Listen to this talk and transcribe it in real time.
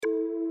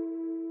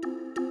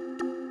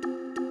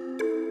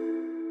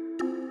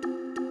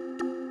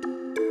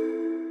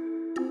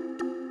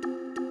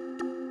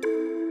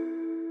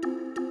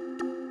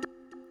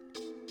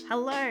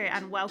Hello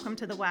and welcome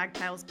to the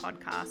Wagtails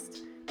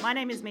podcast. My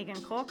name is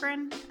Megan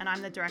Corcoran and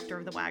I'm the director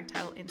of the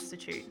Wagtail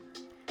Institute.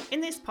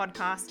 In this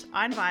podcast,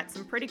 I invite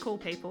some pretty cool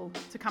people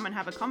to come and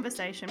have a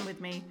conversation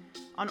with me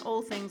on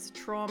all things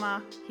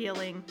trauma,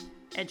 healing,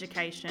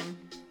 education,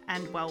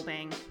 and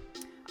well-being.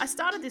 I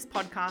started this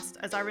podcast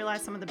as I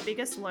realised some of the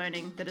biggest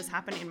learning that has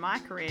happened in my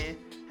career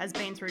has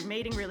been through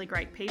meeting really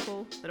great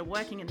people that are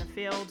working in the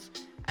field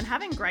and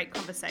having great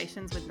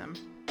conversations with them.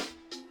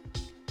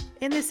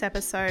 In this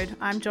episode,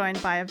 I'm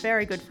joined by a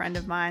very good friend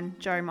of mine,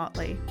 Joe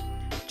Motley.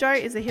 Joe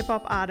is a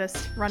hip-hop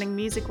artist running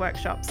music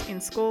workshops in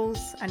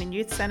schools and in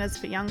youth centres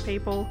for young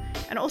people,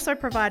 and also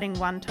providing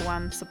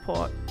one-to-one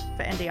support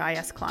for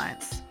NDIS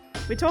clients.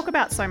 We talk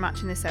about so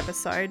much in this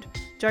episode: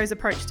 Joe's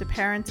approach to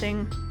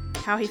parenting,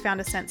 how he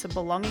found a sense of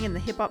belonging in the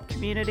hip-hop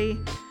community,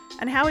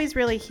 and how he's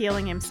really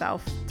healing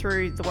himself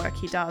through the work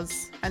he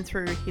does and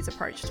through his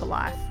approach to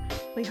life.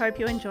 We hope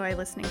you enjoy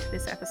listening to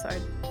this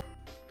episode.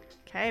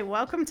 Okay,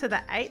 welcome to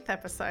the 8th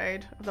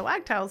episode of the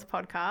Wagtails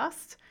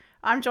podcast.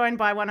 I'm joined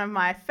by one of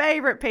my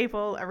favourite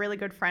people, a really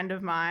good friend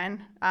of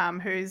mine,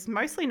 who's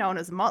mostly known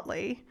as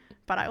Motley,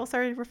 but I also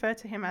refer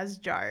to him as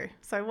Joe.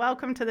 So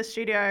welcome to the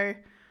studio. I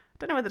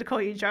don't know whether to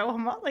call you Joe or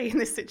Motley in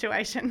this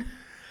situation.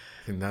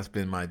 I think that's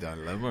been my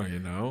dilemma, you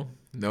know?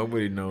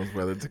 Nobody knows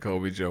whether to call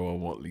me Joe or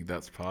Motley.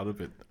 That's part of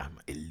it. I'm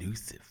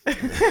elusive. So,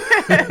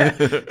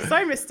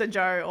 Mr.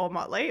 Joe or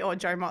Motley, or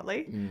Joe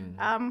Motley,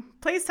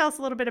 please tell us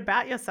a little bit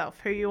about yourself,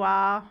 who you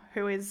are,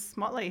 who is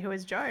Motley, who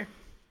is Joe.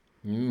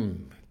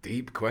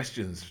 Deep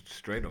questions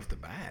straight off the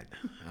bat.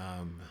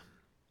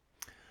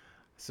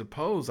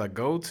 Suppose I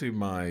go to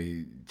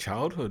my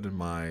childhood and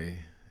my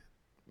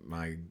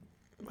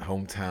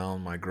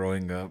hometown, my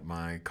growing up,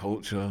 my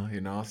culture,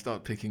 you know, I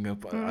start picking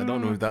up, I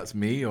don't know if that's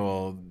me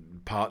or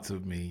parts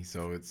of me,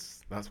 so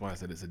that's why I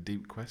said it's a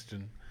deep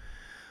question.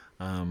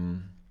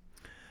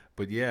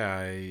 But yeah,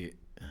 I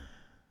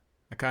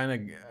kind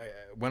of,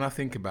 when I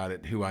think about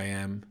it, who I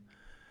am,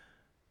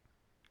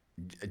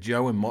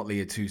 Joe and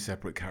Motley are two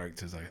separate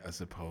characters, I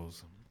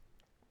suppose.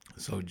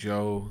 So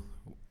Joe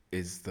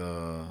is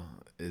the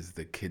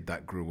kid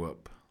that grew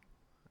up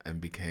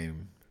and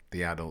became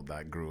the adult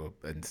that grew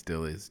up and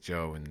still is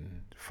Joe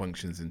and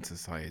functions in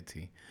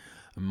society.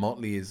 And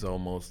Motley is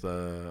almost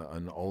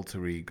an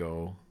alter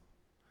ego.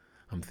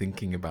 I'm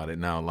thinking about it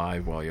now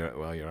live while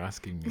you're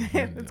asking me.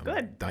 It's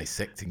good.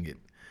 Dissecting it.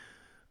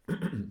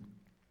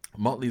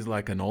 Motley's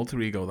like an alter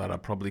ego that I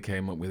probably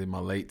came up with in my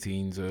late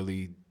teens,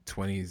 early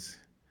 20s,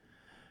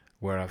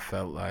 where I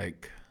felt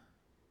like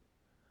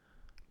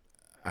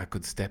I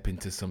could step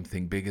into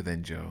something bigger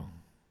than Joe.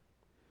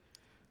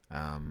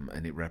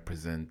 And it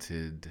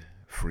represented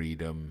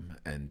freedom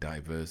and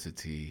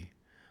diversity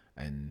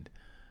and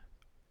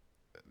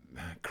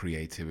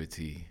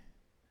creativity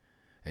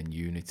and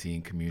unity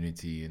and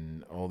community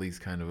and all these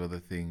kind of other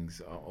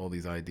things, all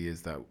these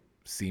ideas that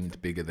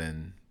seemed bigger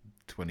than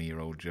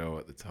 20-year-old Joe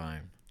at the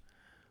time.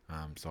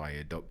 So I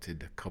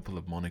adopted a couple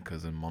of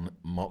monikers, and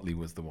Motley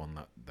was the one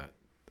that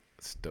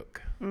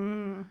stuck.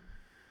 Yeah.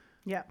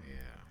 Yeah.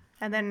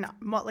 And then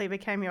Motley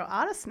became your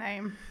artist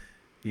name.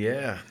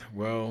 Yeah,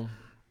 well,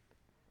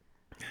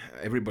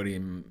 everybody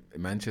in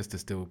Manchester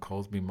still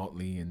calls me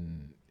Motley,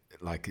 and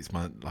like it's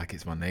my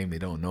name. They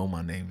don't know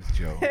my name's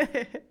Joe.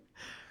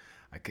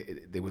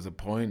 There was a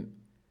point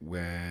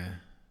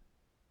where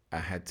I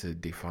had to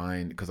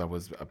define, because I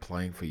was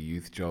applying for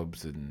youth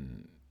jobs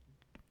and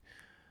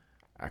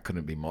I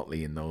couldn't be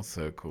Motley in those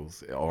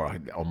circles, or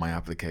on my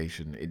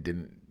application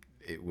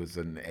it was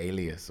an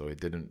alias, or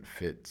it didn't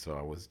fit, so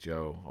I was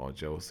Joe or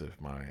Joseph,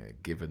 my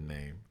given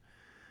name.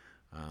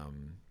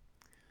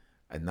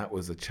 And that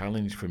was a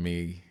challenge for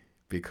me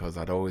because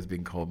I'd always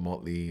been called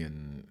Motley,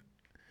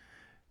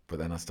 but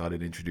then I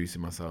started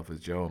introducing myself as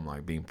Joe. I'm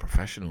like being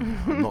professional.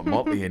 I'm not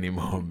Motley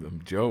anymore.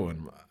 I'm Joe,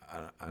 and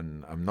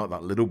I'm not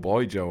that little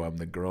boy Joe. I'm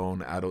the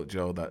grown adult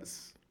Joe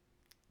that's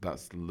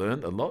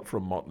learned a lot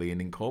from Motley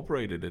and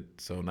incorporated it.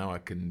 So now I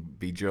can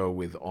be Joe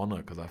with honor,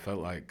 because I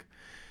felt like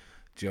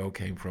Joe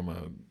came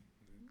from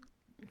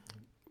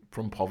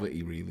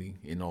poverty, really,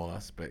 in all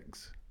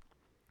aspects.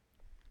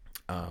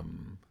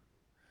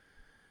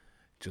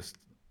 Just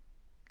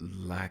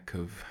lack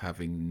of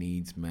having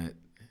needs met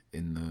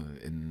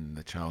in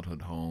the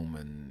childhood home,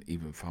 and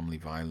even family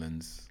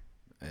violence,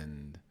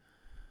 and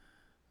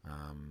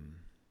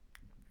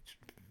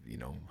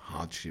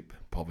hardship,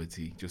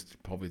 poverty,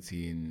 just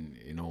poverty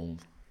in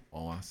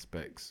all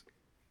aspects.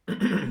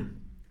 And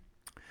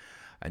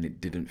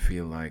it didn't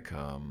feel like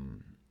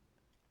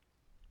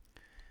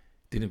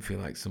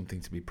something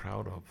to be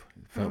proud of.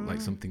 It felt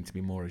like something to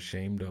be more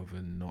ashamed of,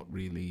 and not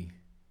really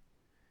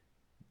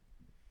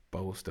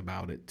boast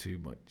about it too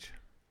much.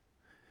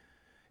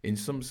 In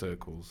some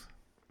circles,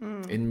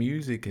 in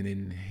music and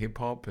in hip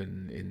hop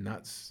and in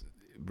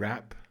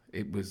rap,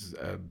 it was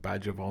a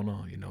badge of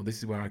honor. You know, this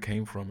is where I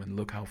came from, and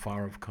look how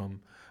far I've come,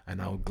 and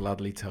I'll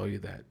gladly tell you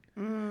that.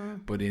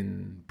 But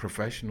in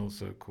professional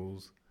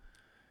circles,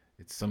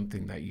 it's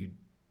something that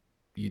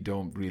you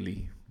don't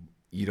really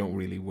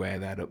wear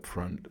that up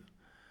front.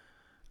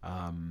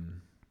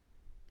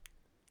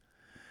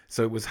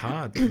 So it was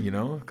hard, you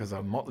know, because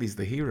Motley's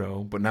the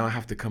hero, but now I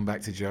have to come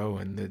back to Joe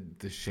and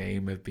the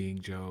shame of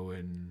being Joe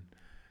and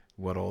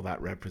what all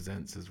that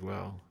represents as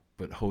well,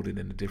 but hold it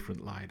in a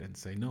different light and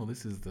say, no,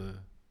 this is the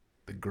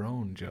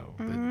grown Joe,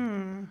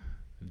 the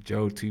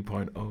Joe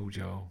 2.0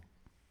 Joe.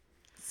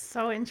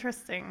 So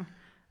interesting.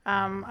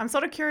 I'm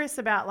sort of curious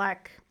about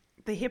like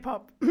the hip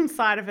hop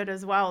side of it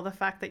as well. The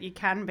fact that you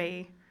can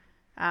be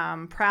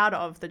proud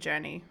of the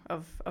journey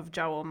of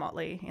Joe or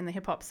Motley in the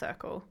hip hop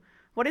circle.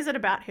 What is it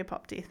about hip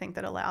hop, do you think,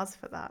 that allows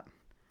for that?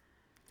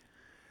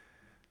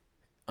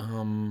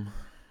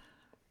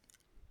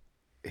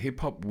 Hip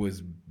hop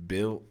was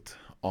built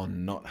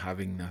on not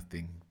having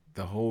nothing.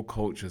 The whole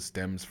culture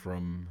stems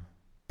from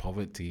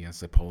poverty, I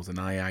suppose, and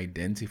I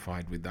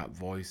identified with that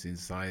voice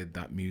inside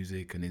that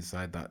music and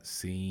inside that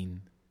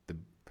scene,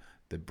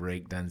 the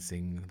break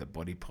dancing, the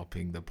body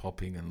popping, the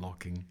popping and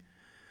locking,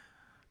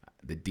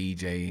 the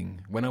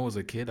DJing. When I was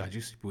a kid, I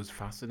just was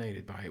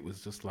fascinated by it. It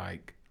was just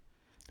like,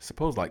 I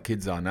suppose like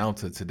kids are now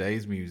to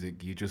today's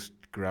music, you just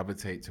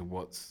gravitate to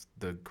what's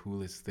the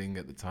coolest thing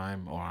at the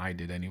time, or I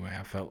did anyway.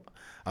 I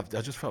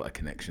just felt a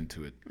connection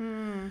to it.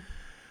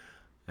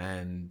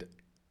 And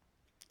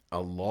a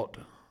lot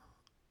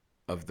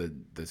of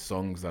the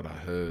songs that I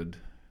heard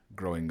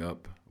growing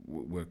up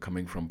were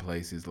coming from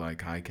places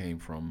like I came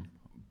from,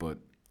 but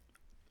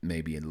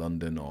maybe in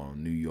London or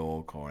New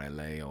York or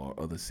LA or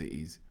other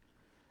cities,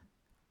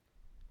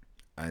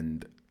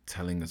 and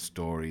telling a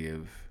story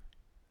of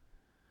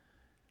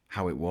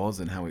how it was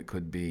and how it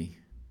could be,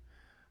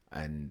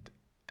 and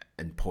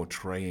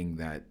portraying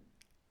that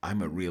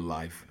I'm a real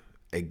life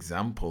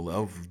example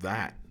of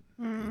that.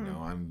 You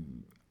know,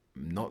 I'm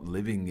not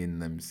living in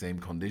them same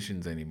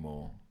conditions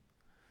anymore.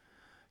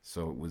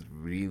 So it was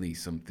really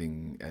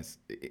something as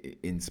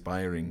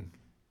inspiring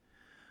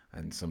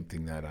and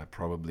something that I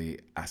probably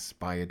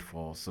aspired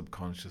for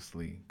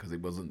subconsciously, because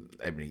it wasn't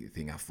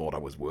everything I thought I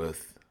was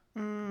worth.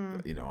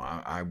 You know,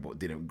 I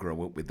didn't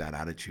grow up with that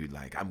attitude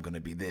like I'm going to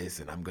be this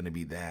and I'm going to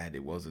be that.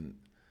 It was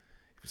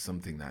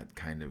something that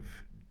kind of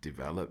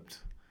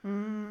developed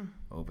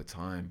over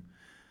time.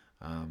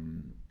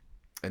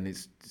 And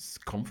it's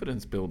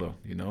confidence builder,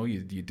 you know,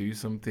 you do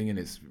something and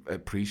it's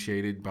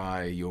appreciated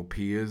by your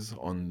peers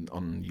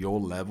on your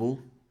level,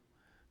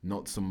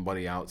 not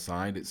somebody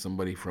outside. It's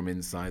somebody from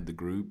inside the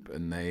group,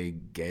 and they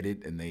get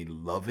it and they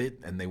love it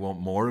and they want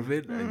more of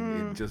it.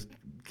 And it just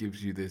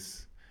gives you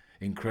this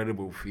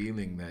incredible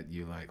feeling that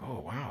you're like, oh,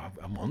 wow,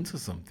 I'm onto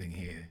something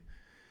here.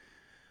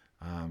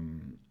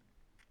 And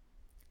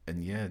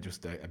yeah,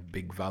 just a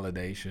big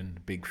validation,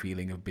 big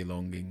feeling of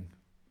belonging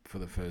for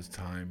the first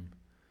time.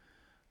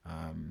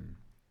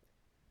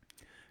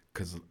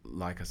 Because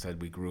like I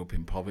said, we grew up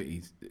in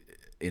poverty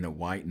in a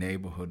white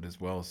neighborhood as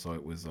well. So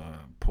it was a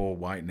poor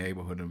white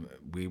neighborhood and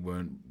we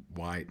weren't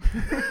white.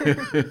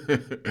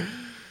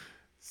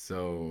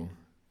 So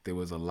there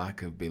was a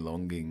lack of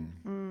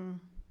belonging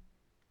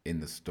in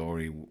the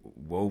story,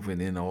 woven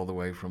in all the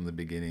way from the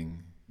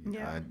beginning.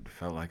 Yeah. I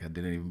felt like I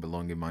didn't even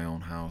belong in my own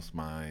house.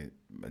 My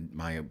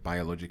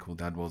biological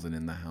dad wasn't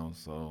in the house,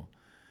 so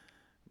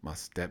my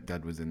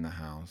stepdad was in the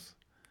house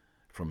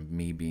from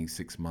me being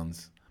 6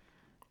 months,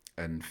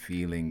 and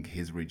feeling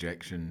his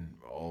rejection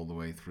all the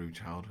way through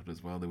childhood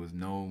as well. There was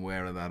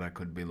nowhere that I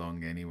could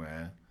belong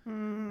anywhere.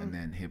 And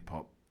then hip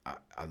hop,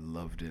 I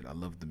loved it. I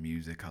loved the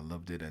music. I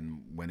loved it.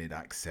 And when it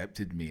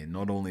accepted me, and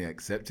not only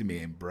accepted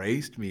me,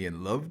 embraced me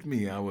and loved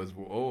me, I was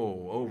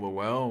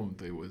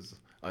overwhelmed. It was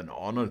an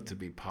honor to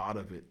be part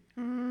of it.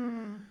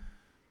 And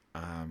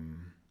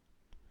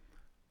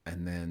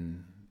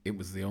then it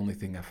was the only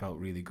thing I felt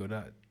really good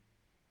at.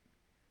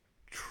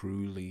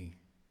 Truly,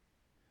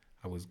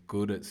 I was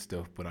good at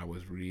stuff, but I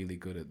was really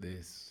good at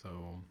this.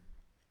 So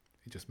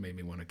it just made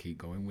me want to keep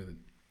going with it.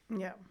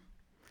 Yeah.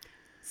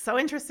 So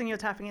interesting you're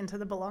tapping into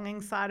the belonging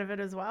side of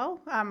it as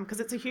well, because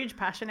it's a huge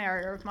passion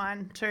area of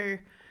mine too.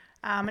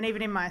 And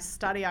even in my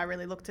study, I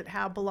really looked at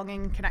how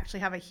belonging can actually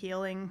have a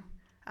healing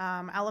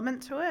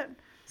element to it.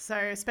 So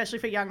especially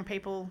for young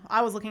people,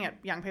 I was looking at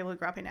young people who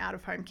grew up in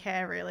out-of-home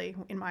care really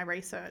in my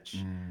research.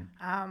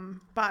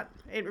 But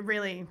it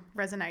really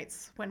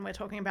resonates when we're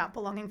talking about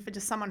belonging for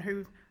just someone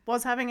who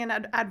was having an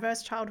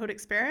adverse childhood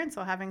experience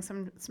or having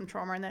some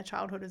trauma in their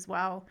childhood as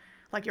well.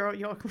 Like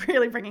you're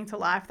really bringing to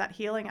life that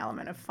healing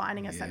element of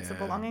finding a sense of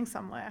belonging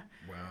somewhere.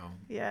 Wow.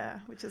 Yeah,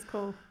 which is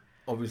cool.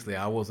 Obviously,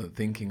 I wasn't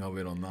thinking of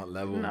it on that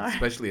level,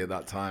 especially at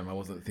that time. I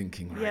wasn't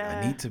thinking,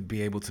 I need to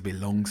be able to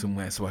belong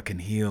somewhere so I can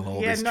heal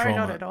all this trauma. Yeah,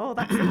 no, not at all.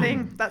 That's the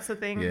thing. That's the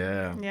thing.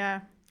 Yeah.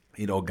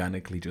 It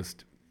organically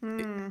just,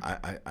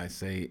 I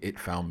say it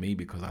found me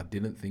because I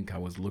didn't think I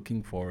was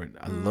looking for it.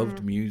 I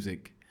loved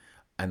music.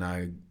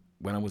 And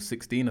when I was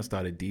 16, I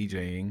started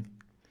DJing.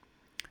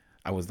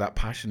 I was that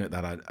passionate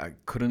that I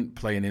couldn't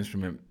play an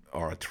instrument,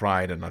 or I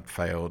tried and I'd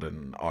failed, or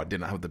I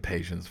didn't have the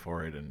patience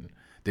for it and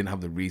didn't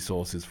have the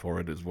resources for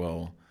it as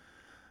well.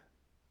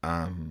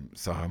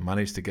 So I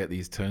managed to get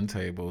these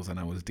turntables and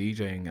I was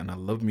DJing, and I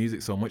loved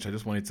music so much I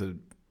just wanted to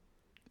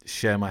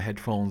share my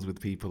headphones with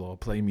people or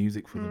play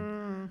music for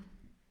them.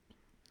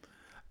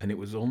 And it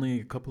was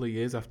only a couple of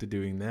years after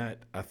doing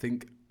that, I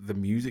think the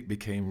music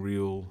became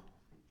real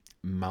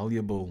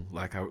malleable.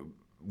 Like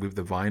with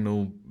the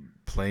vinyl,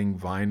 playing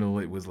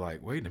vinyl, it was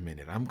like, wait a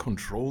minute, I'm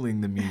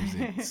controlling the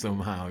music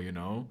somehow, you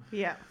know?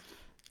 Yeah.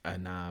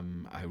 And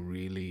I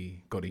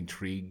really got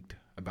intrigued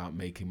about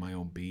making my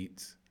own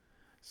beats.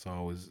 So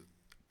I was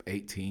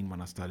 18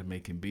 when I started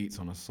making beats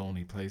on a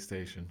Sony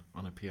PlayStation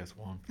on a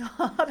PS1.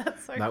 Oh,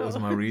 that's so That cool. was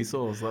my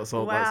resource. That's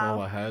all. Wow. That's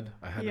all I had.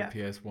 I had Yeah. a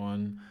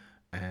PS1,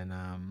 and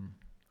I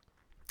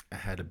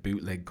had a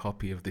bootleg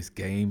copy of this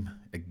game,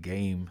 a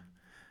game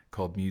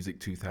called Music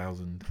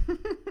 2000,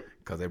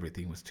 because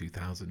everything was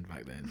 2000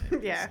 back then.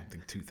 Yeah.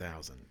 Something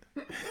 2000.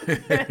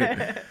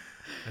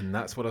 And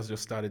that's what I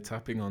just started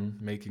tapping on,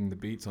 making the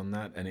beats on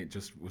that, and it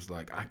just was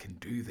like, I can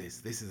do this.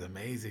 This is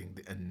amazing.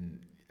 And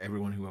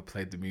everyone who I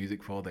played the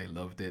music for, they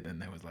loved it,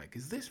 and they was like,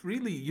 is this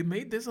really, you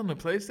made this on a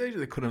PlayStation?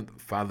 They couldn't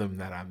fathom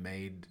that I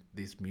made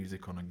this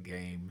music on a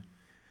game.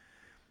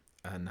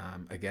 And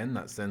again,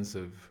 that sense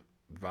of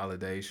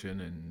validation,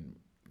 and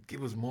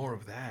give us more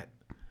of that.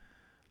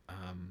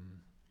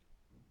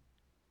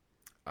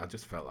 I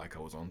just felt like I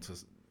was onto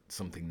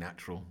something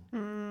natural.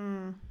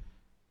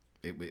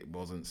 It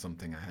wasn't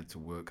something I had to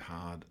work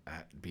hard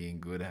at being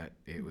good at.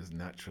 It was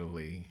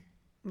naturally,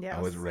 Yes.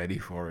 I was ready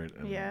for it.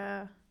 And,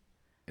 Yeah.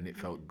 and it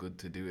felt good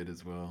to do it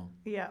as well.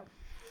 Yeah.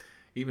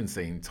 Even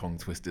saying tongue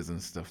twisters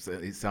and stuff, so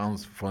it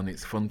sounds fun.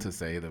 It's fun to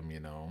say them, you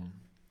know.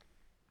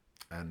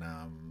 And,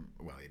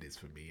 well, it is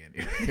for me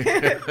anyway.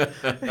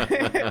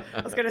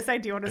 I was going to say,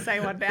 do you want to say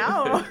one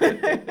now?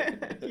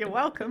 You're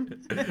welcome.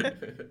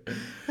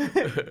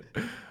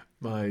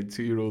 My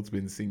 2-year-old's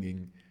been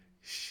singing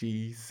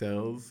She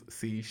Sells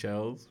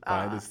Seashells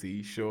by the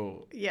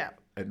Seashore. Yeah.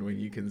 And when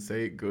you can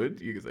say it good,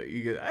 you can say,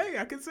 hey,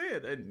 I can say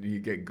it. And you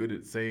get good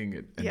at saying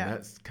it. And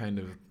that's kind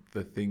of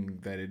the thing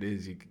that it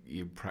is.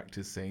 You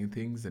practice saying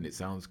things and it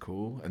sounds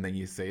cool. And then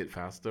you say it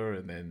faster.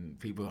 And then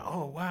people are,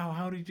 oh, wow,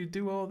 how did you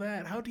do all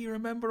that? How do you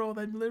remember all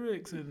them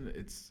lyrics? And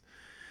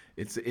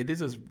it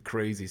is a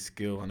crazy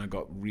skill. And I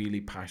got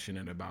really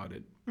passionate about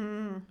it.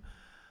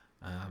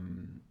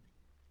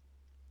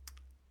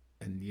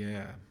 And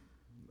yeah,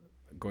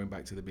 going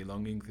back to the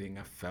belonging thing,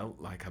 I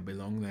felt like I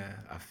belong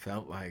there. I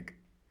felt like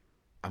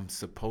I'm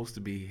supposed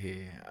to be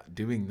here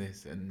doing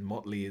this, and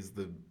Motley is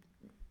the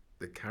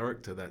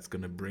character that's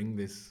going to bring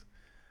this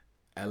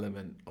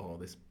element or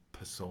this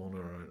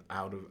persona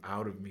out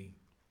of me.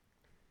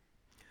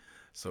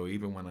 So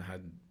even when I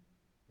had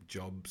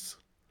jobs,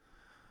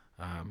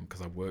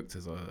 because I worked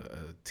as a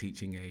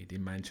teaching aide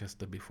in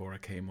Manchester before I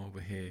came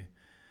over here,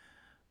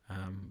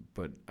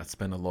 but I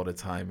spent a lot of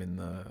time in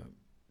the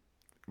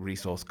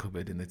resource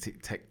cupboard, in the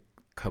tech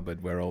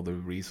cupboard where all the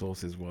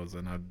resources was,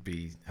 and I'd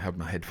have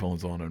my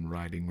headphones on and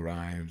writing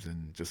rhymes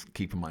and just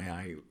keeping my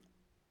eye,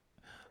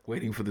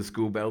 waiting for the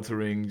school bell to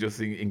ring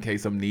just in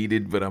case I'm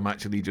needed, but I'm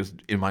actually just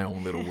in my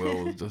own little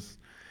world. Just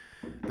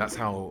that's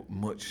how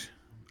much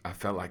I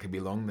felt like I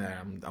belonged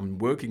there. I'm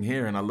working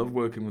here, and I love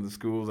working with the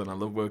schools, and I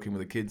love working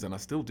with the kids, and I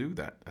still do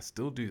that.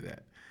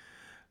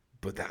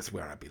 But that's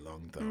where I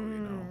belong, though, you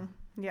know.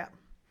 Yeah.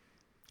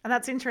 And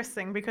that's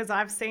interesting because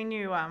I've seen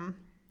you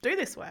do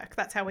this work.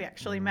 That's how we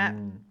actually met.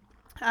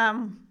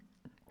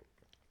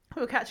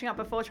 We were catching up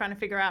before trying to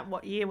figure out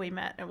what year we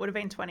met. It would have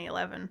been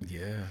 2011.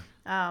 Yeah.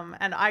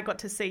 And I got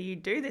to see you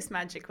do this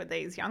magic with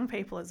these young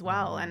people as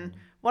well. And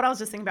what I was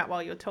just thinking about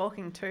while you were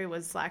talking too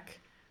was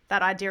like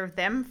that idea of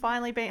them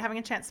finally having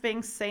a chance of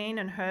being seen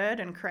and heard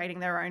and creating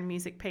their own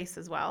music piece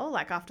as well,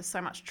 like after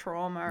so much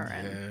trauma.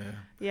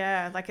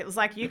 And like it was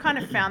like you kind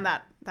of found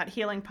that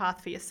healing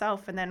path for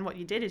yourself, and then what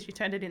you did is you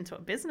turned it into a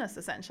business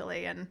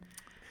essentially and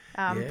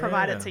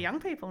provide it to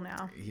young people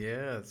now.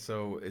 Yeah,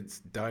 so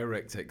it's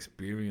direct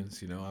experience,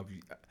 you know.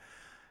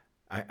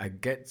 I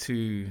get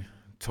to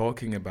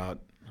talking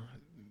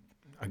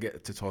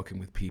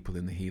with people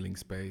in the healing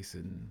space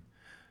and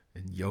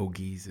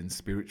yogis and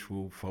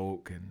spiritual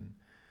folk,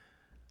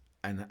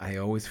 and I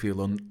always feel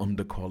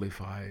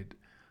underqualified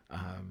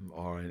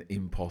or an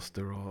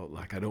imposter, or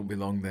like I don't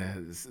belong there.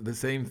 It's the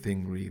same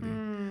thing, really.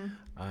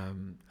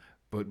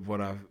 But what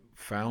I've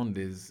found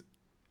is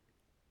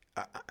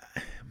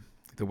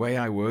the way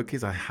I work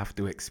is I have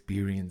to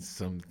experience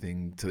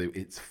something to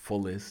its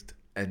fullest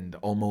and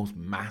almost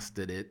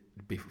mastered it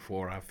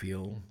before I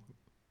feel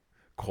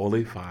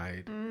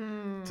qualified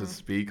to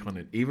speak on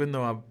it. Even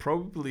though I've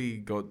probably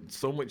got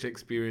so much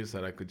experience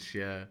that I could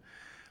share,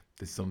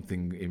 there's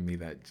something in me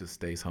that just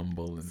stays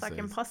humble. It's like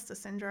imposter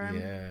syndrome.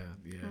 Yeah.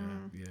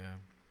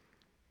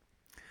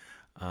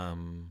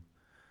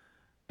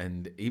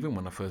 And even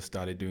when I first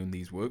started doing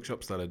these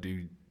workshops that I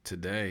do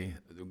today,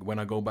 when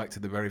I go back to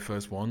the very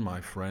first one, my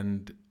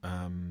friend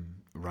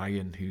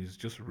Ryan, who's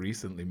just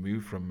recently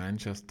moved from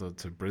Manchester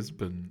to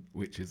Brisbane,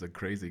 which is a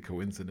crazy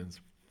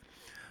coincidence,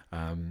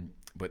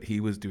 but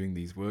he was doing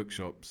these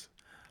workshops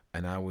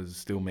and I was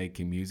still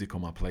making music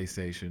on my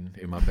PlayStation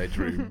in my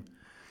bedroom.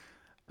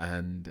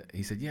 And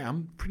he said, yeah,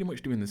 I'm pretty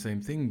much doing the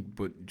same thing,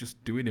 but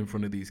just do it in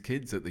front of these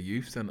kids at the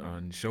youth center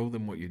and show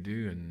them what you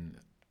do. And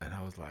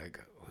I was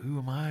like, who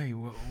am I?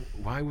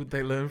 Why would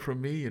they learn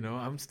from me?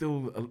 I'm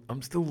still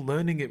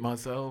learning it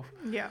myself.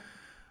 Yeah.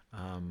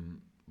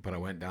 But I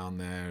went down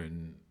there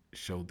and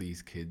showed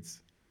these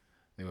kids.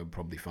 They were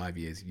probably 5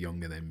 years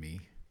younger than me,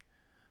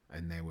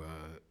 and they were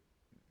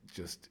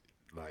just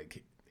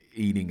like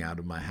eating out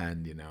of my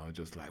hand,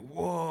 just like,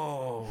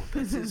 whoa,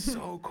 this is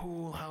so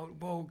cool.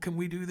 Whoa, can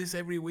we do this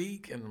every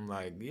week? And I'm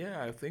like,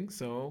 yeah, I think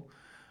so.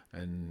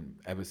 And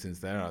ever since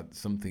there,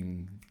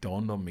 something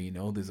dawned on me.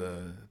 There's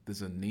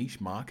a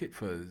niche market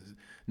for.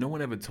 No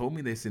one ever told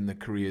me this in the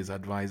careers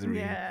advisory.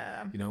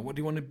 Yeah. What do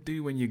you want to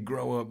do when you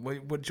grow up?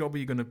 What job are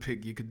you going to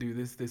pick? You could do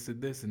this, this,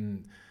 and this.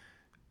 And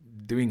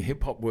doing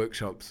hip hop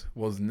workshops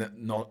was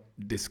not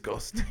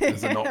discussed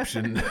as an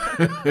option.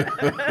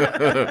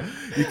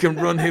 You can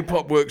run hip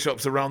hop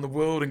workshops around the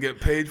world and get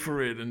paid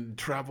for it, and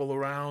travel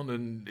around,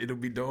 and it'll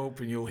be dope,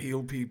 and you'll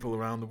heal people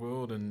around the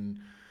world and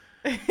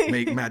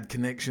make mad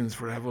connections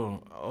forever.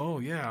 Oh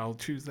yeah, I'll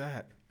choose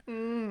that.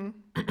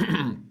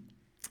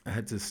 I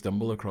had to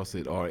stumble across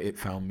it, or it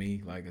found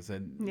me. Like I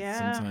said,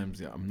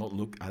 sometimes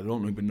I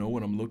don't even know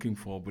what I'm looking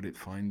for, but it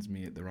finds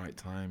me at the right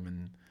time,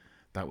 and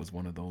that was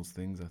one of those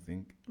things, I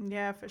think.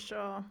 Yeah, for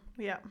sure.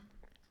 Yeah.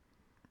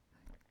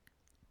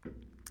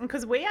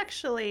 Because we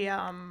actually,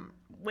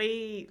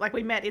 we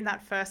met in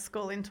that first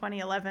school in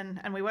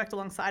 2011, and we worked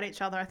alongside each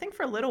other, I think,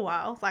 for a little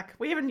while. Like,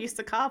 we even used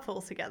to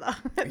carpool together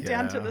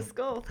down to the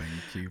school.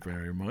 Thank you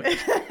very much.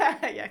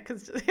 Yeah,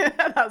 because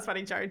that was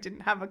funny. Joe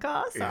didn't have a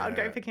car, so I'd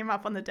go pick him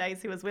up on the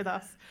days he was with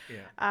us.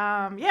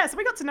 Yeah. So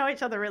we got to know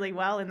each other really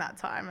well in that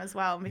time as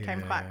well, and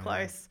became quite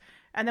close.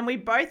 And then we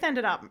both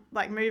ended up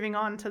like moving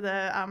on to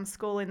the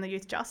school in the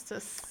youth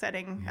justice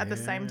setting at the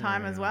same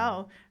time as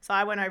well. So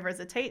I went over as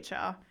a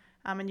teacher,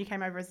 and you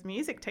came over as a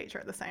music teacher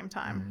at the same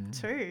time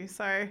too.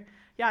 So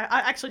yeah,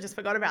 I actually just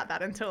forgot about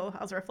that until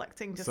I was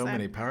reflecting just so then.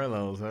 many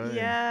parallels, eh?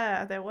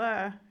 Yeah, there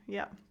were.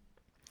 Yeah.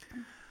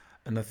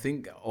 And I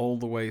think all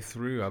the way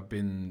through, I've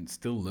been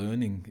still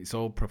learning. It's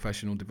all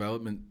professional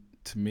development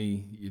to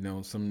me.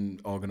 Some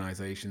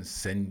organizations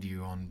send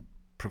you on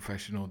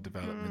professional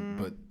development,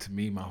 but to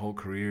me, my whole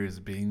career has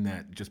been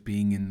that just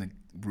being in the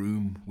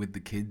room with the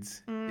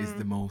kids is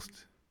the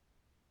most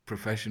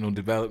professional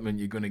development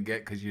you're going to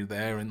get, because you're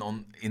there and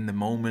in the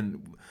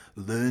moment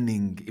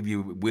learning. If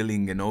you're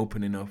willing and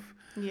open enough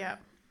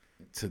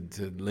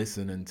to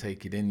listen and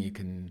take it in, you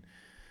can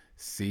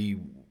see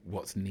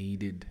what's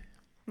needed.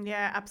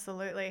 Yeah,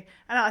 absolutely.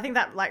 And I think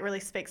that like really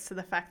speaks to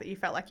the fact that you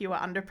felt like you were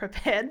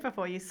underprepared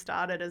before you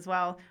started as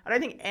well. I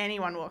don't think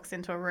anyone walks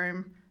into a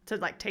room to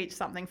like teach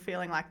something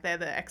feeling like they're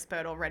the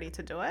expert or ready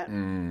to do it.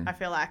 I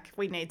feel like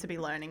we need to be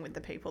learning with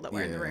the people that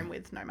we're in the room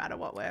with, no matter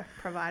what we're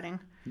providing.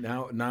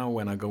 Now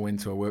when I go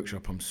into a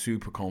workshop, I'm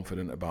super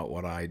confident about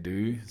what I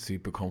do,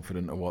 super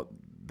confident of what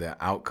the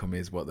outcome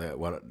is, what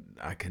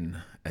I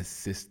can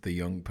assist the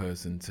young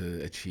person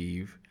to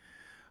achieve.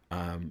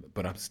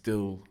 But I'm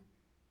still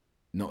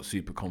not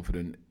super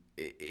confident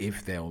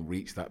if they'll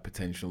reach that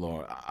potential,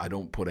 or I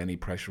don't put any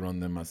pressure on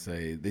them. I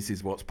say, this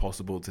is what's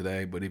possible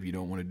today, but if you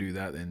don't want to do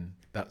that, then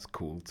that's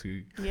cool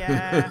too.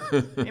 Yeah,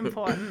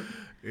 important.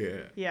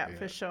 Yeah,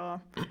 for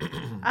sure.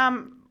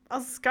 I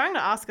was going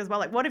to ask as well,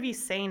 like, what have you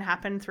seen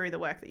happen through the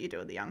work that you do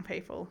with the young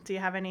people? Do you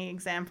have any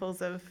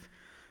examples of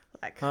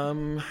like...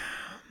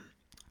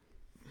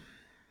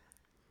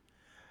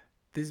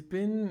 There's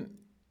been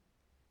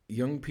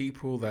young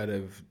people that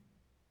have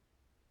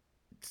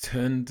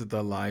turned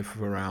their life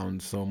around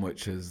so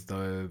much as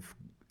they've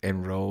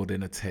enrolled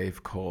in a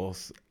TAFE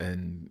course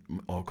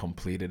or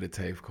completed a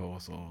TAFE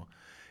course, or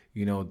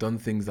done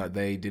things that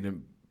they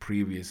didn't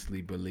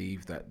previously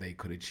believe that they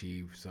could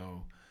achieve.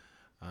 So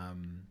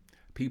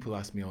people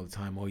ask me all the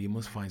time, you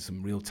must find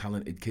some real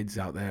talented kids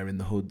out there in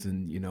the hoods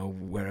and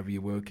wherever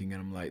you're working.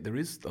 And I'm like, there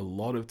is a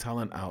lot of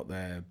talent out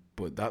there,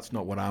 but that's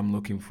not what I'm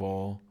looking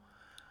for.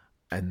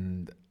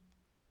 And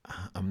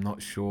I'm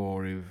not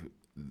sure if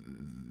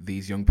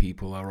these young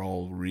people are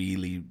all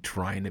really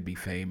trying to be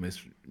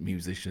famous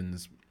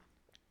musicians.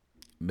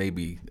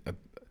 Maybe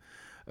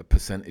a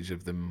percentage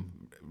of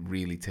them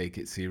really take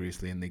it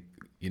seriously, and they,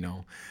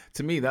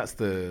 to me, that's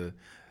the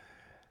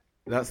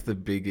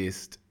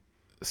biggest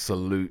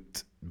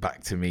salute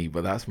back to me.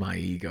 But that's my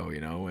ego,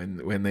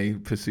 and when they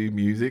pursue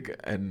music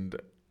and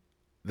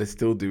they're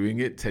still doing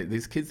it.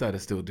 These kids that are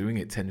still doing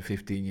it 10,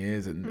 15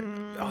 years and,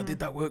 I did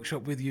that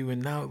workshop with you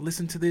and now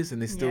listen to this,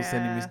 and they're still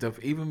sending me stuff.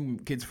 Even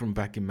kids from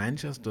back in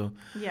Manchester.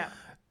 Yeah.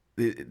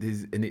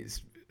 And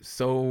it's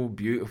so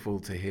beautiful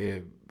to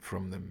hear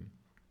from them.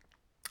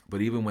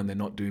 But even when they're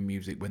not doing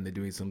music, when they're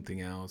doing something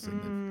else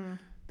and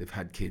they've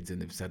had kids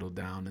and they've settled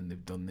down and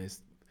they've done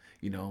this,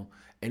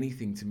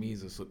 anything to me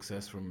is a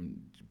success from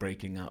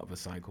breaking out of a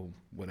cycle,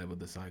 whatever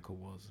the cycle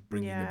was,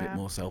 bringing a bit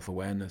more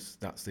self-awareness.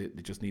 That's it.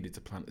 They just needed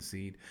to plant a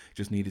seed,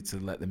 just needed to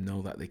let them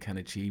know that they can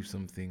achieve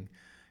something,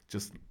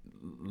 just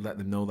let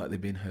them know that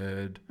they've been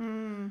heard.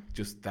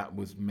 Just that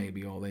was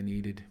maybe all they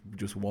needed,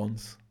 just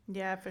once.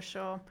 Yeah, for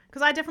sure.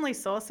 Because I definitely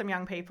saw some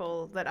young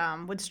people that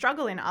would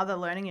struggle in other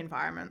learning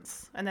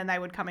environments, and then they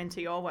would come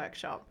into your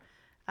workshop.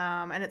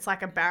 And it's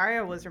like a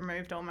barrier was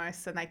removed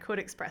almost, and they could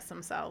express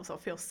themselves or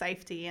feel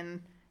safety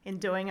in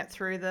doing it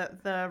through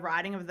the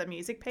writing of the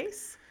music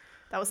piece.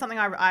 That was something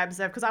I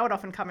observed, because I would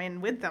often come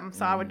in with them.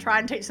 So I would try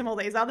and teach them all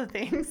these other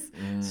things,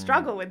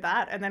 struggle with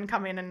that, and then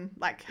come in and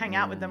like hang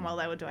out with them while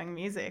they were doing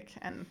music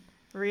and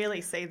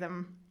really see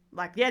them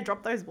like,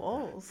 drop those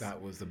walls.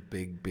 That was a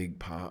big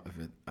part of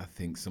it. I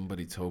think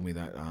somebody told me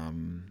that,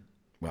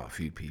 a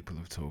few people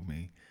have told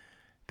me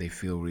they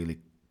feel really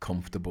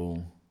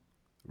comfortable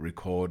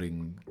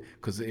recording,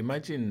 because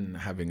imagine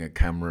having a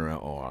camera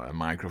or a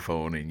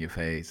microphone in your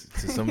face.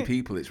 To some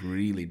people it's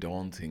really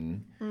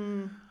daunting.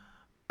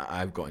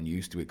 I've gotten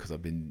used to it because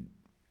I've been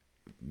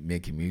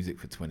making music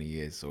for 20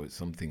 years, so it's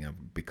something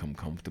I've become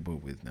comfortable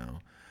with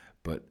now.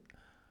 But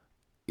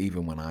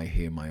even when I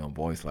hear my own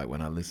voice, like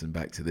when I listen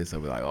back to this,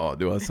 I'll be like, oh,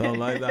 do I sound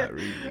like that,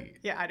 really?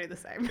 Yeah, I do the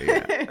same.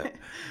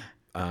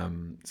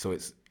 So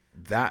it's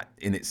that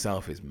in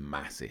itself is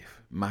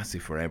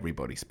massive for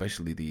everybody,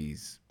 especially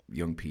these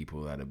young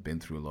people that have been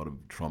through a lot of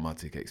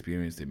traumatic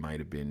experience. They might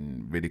have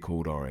been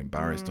ridiculed or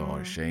embarrassed or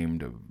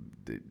ashamed of.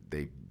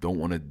 They don't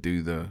want to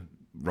do the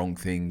wrong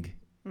thing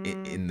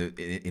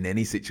in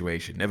any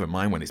situation. Never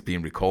mind when it's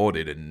being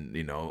recorded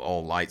and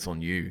all lights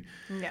on you.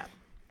 Yeah.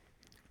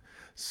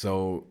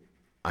 So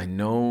I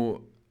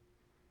know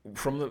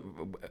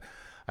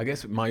I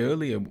guess my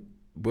earlier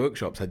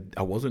workshops,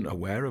 I wasn't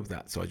aware of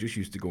that. So I just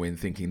used to go in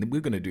thinking that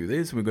we're going to do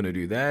this, we're going to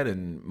do that.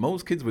 And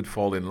most kids would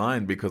fall in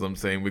line because I'm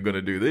saying we're going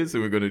to do this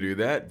and we're going to do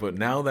that. But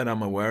now that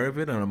I'm aware of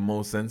it and I'm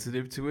more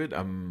sensitive to it,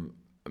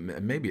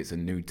 maybe it's a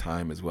new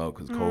time as well,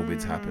 because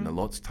COVID's happened. A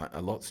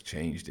lot's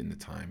changed in the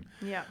time.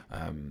 Yeah.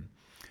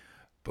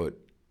 But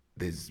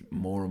there's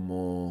more and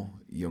more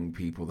young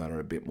people that are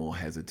a bit more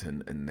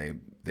hesitant, and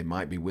they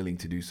might be willing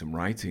to do some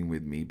writing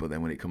with me, but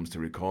then when it comes to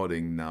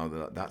recording, now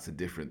that's a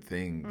different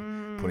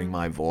thing. Putting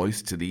my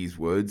voice to these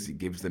words, it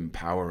gives them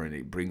power and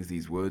it brings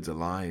these words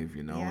alive,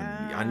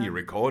 and you're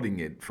recording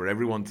it for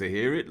everyone to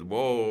hear it.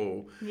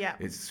 Whoa. Yeah.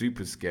 It's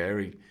super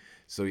scary.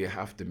 So you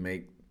have to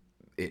make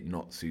it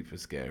not super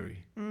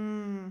scary.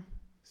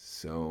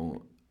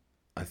 So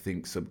I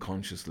think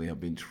subconsciously I've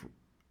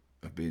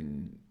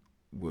been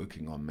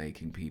working on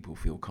making people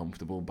feel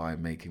comfortable by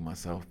making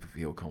myself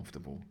feel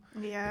comfortable.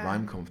 Yeah. If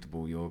I'm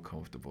comfortable, you're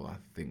comfortable. I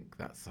think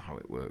that's how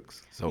it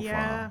works so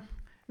far.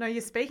 No,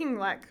 you're speaking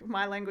like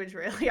my language,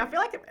 really. I feel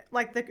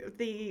like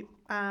the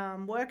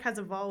work has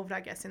evolved, I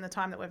guess, in the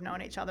time that we've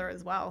known each other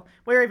as well.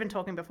 We were even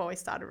talking before we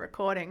started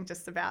recording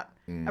just about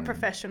a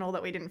professional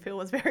that we didn't feel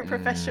was very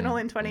professional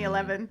in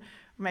 2011,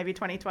 maybe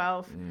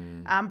 2012.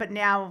 But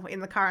now in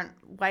the current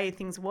way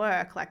things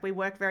work, like we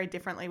work very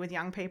differently with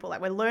young people.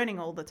 Like we're learning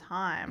all the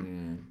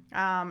time.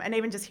 And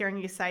even just hearing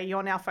you say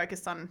you're now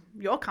focused on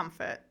your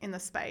comfort in the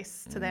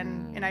space to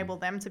then enable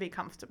them to be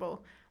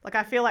comfortable. Like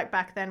I feel like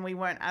back then we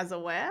weren't as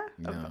aware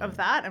of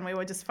that, and we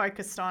were just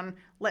focused on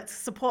let's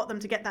support them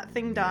to get that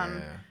thing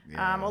done,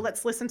 or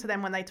let's listen to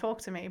them when they talk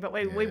to me. But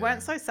we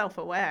weren't so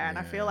self-aware, and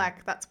I feel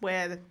like that's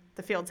where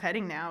the field's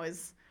heading now,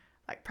 is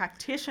like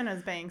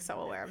practitioners being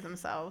so aware of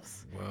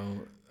themselves. Well,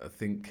 I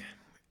think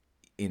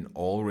in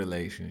all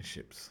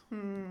relationships,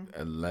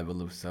 a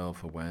level of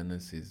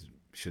self-awareness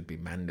should be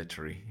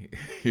mandatory.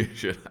 You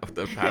should have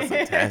to pass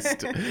a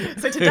test.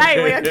 So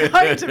today we are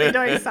going to be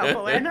doing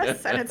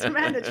self-awareness, and it's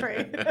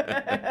mandatory.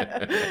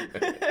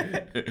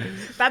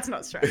 That's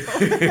not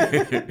stressful.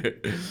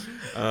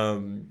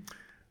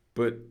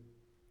 But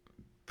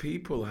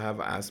people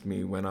have asked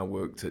me when I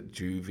worked at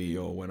Juvie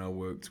or when I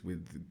worked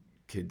with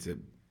kids at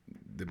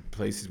the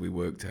places we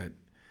worked at,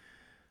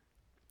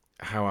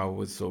 how I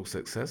was so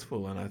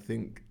successful. And I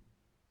think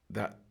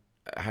that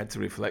I had to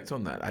reflect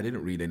on that. I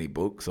didn't read any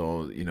books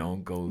or,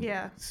 go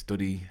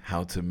study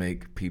how to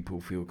make people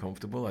feel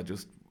comfortable. I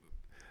just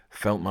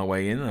felt my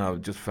way in, and I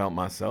just felt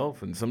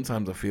myself. And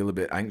sometimes I feel a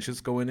bit anxious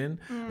going in.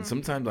 And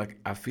sometimes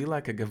I feel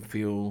like I can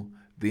feel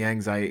the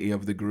anxiety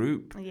of the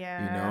group,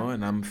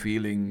 and I'm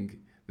feeling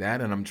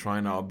that, and I'm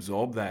trying to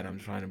absorb that. I'm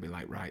trying to be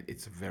like, right,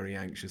 it's a very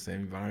anxious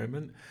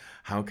environment.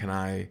 How can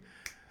I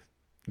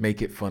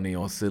make it funny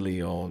or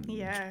silly or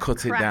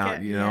cut it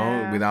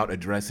down, without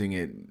addressing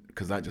it?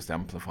 Because that just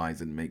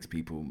amplifies and makes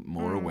people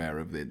more aware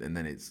of it, and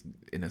then it's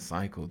in a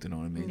cycle. Do you know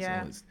what I mean? So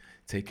let's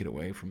take it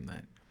away from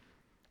that.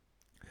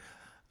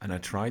 And I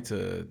try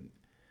to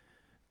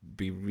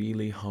be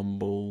really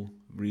humble,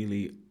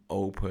 really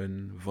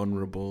open,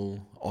 vulnerable,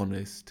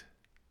 honest,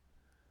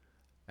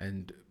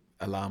 and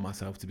allow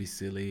myself to be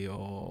silly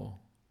or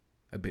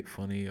a bit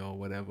funny or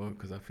whatever,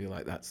 because I feel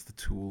like that's the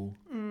tool.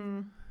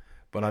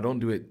 But I don't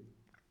do it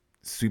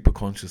super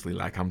consciously,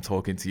 like I'm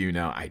talking to you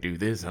now. I do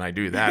this and I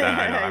do that.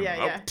 And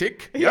I'm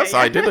tick. Yes,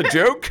 I did a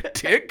joke.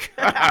 Tick.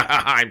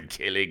 I'm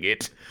killing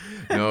it.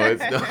 No,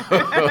 it's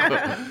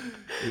not.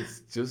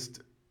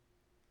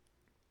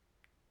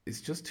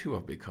 It's just who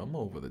I've become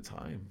over the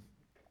time.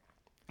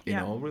 In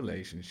all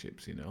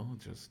relationships,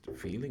 just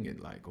feeling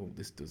it like, oh,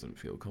 this doesn't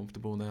feel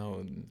comfortable now,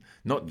 and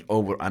not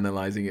over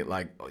analyzing it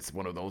like, oh, it's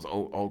one of those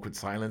awkward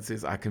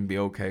silences. I can be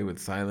okay with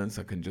silence.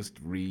 I can just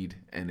read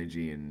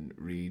energy and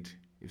read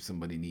if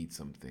somebody needs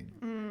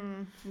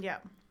something. Yeah.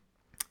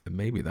 And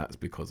maybe that's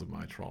because of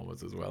my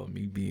traumas as well,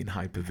 me being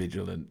hyper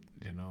vigilant,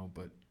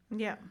 but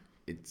Yeah.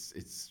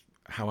 it's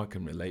how I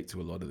can relate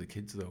to a lot of the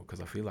kids though, because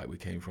I feel like we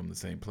came from the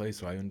same place,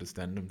 so I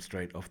understand them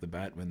straight off the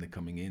bat when they're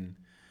coming in.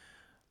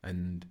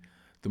 And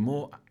the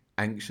more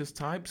anxious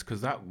types,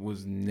 because that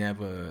was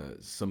never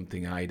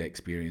something I'd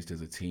experienced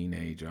as a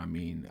teenager. I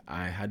mean,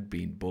 I had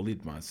been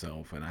bullied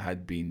myself, and I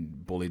had been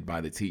bullied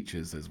by the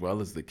teachers as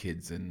well as the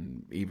kids,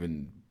 and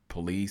even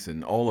police,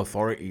 and all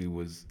authority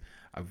was.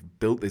 I've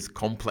built this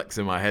complex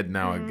in my head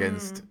now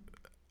against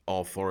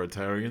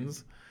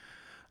authoritarians.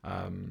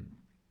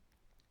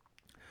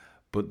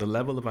 But the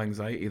level of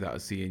anxiety that I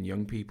see in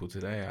young people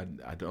today,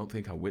 I don't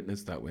think I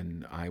witnessed that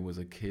when I was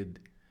a kid.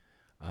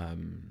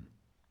 And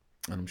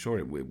I'm sure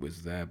it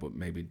was there, but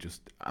maybe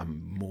just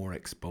I'm more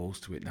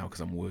exposed to it now because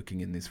I'm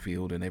working in this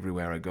field, and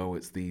everywhere I go,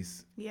 it's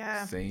these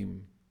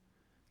same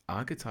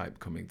archetype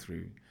coming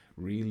through,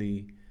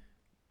 really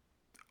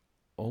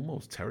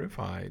almost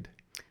terrified.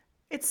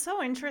 It's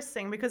so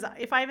interesting because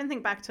if I even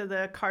think back to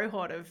the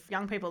cohort of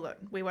young people that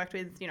we worked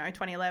with,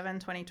 2011,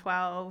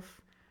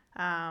 2012,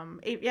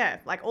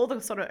 like all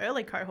the sort of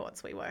early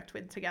cohorts we worked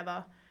with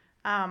together,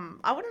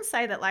 I wouldn't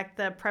say that like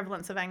the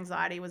prevalence of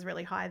anxiety was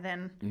really high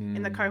then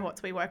in the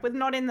cohorts we work with,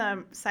 not in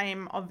the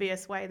same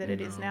obvious way that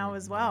it is now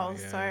as well.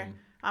 So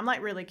I'm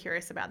like really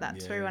curious about that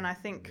too. And I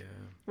think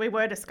we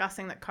were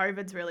discussing that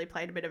COVID's really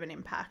played a bit of an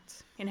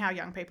impact in how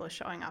young people are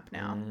showing up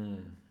now.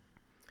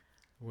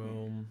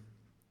 Well,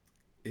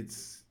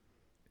 it's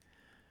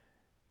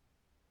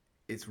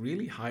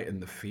really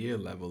heightened the fear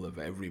level of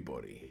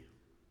everybody.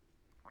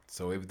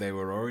 So if they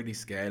were already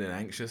scared and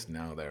anxious,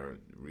 now they're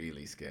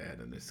really scared,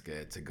 and they're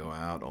scared to go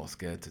out, or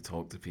scared to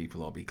talk to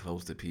people, or be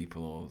close to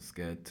people, or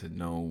scared to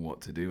know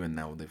what to do. And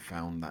now they've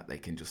found that they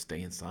can just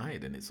stay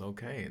inside and it's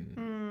okay.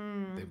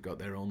 And they've got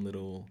their own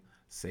little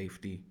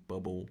safety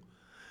bubble.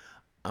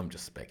 I'm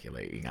just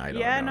speculating. I don't know.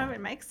 Yeah, no,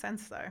 it makes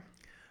sense though.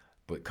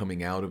 But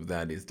coming out of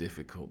that is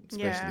difficult,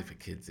 especially for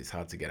kids. It's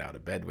hard to get out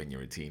of bed when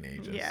you're a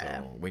teenager. Yeah.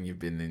 So when you've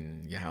been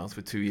in your house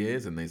for 2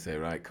 years and they say,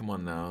 right, come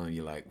on now. And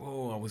you're like,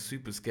 whoa, I was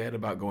super scared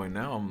about going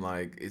now. I'm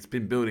like, it's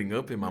been building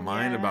up in my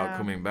mind about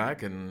coming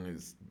back, and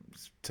it's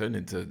turned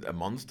into a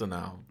monster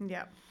now.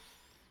 Yeah.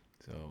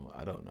 So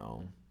I don't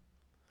know.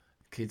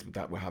 Kids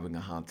that were having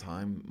a hard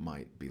time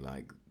might be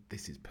like,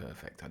 this is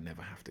perfect. I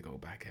never have to go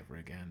back ever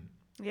again.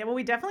 Yeah, well,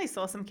 we definitely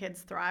saw some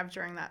kids thrive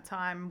during that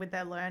time with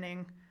their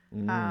learning.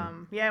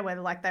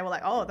 Where like they were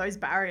like, oh, those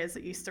barriers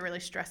that used to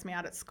really stress me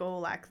out at school,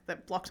 like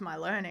that blocked my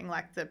learning,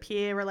 like the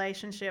peer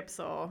relationships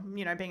or,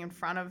 being in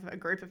front of a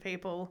group of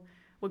people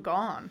were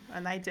gone,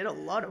 and they did a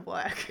lot of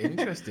work.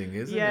 Interesting,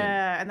 isn't it?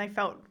 Yeah, and they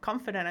felt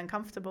confident and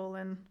comfortable,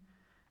 and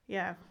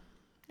it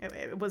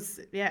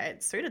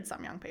suited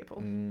some young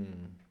people.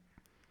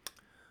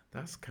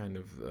 That's kind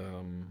of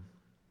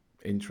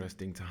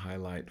interesting to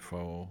highlight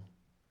for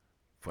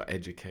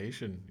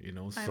education.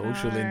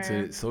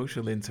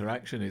 Social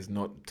interaction is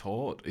not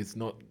taught. It's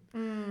not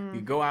you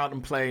go out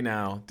and play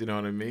now, do you know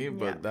what I mean?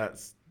 But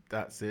that's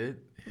it.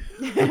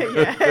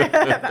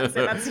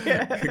 That's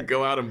it.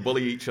 Go out and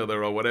bully each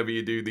other or whatever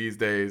you do these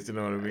days, do you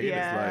know what I mean?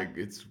 It's like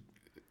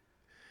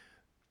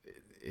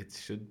it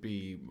should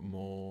be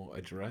more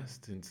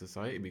addressed in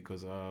society,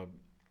 because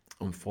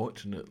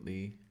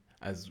unfortunately,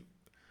 as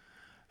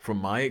from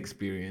my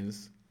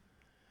experience,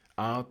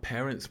 our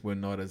parents were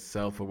not as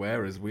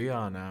self-aware as we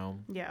are now.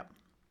 Yeah.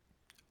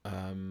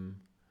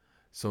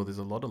 So there's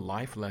a lot of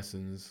life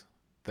lessons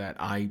that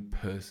I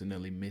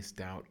personally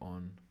missed out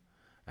on,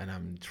 and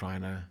I'm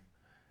trying to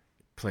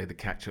play the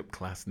catch-up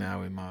class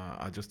now.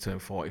 I just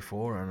turned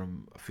 44, and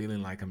I'm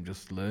feeling like I'm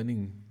just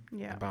learning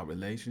about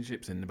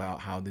relationships and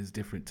about how there's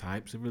different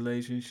types of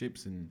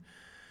relationships, and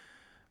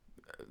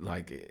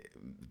like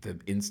the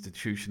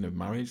institution of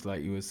marriage,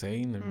 like you were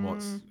saying, and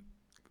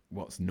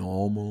what's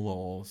normal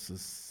or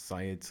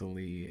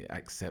societally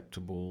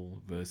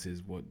acceptable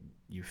versus what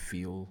you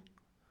feel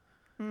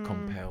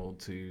compelled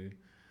to.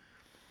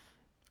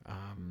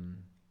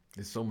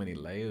 There's so many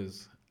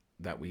layers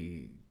that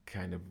we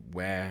kind of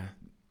wear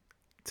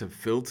to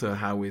filter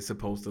how we're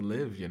supposed to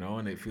live,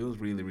 and it feels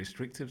really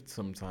restrictive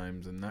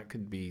sometimes, and that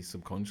could be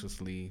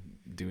subconsciously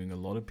doing a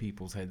lot of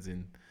people's heads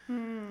in.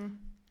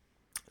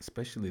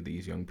 Especially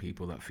these young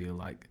people that feel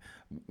like,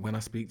 when I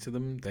speak to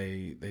them,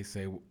 they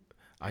say,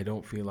 I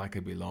don't feel like I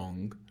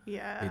belong.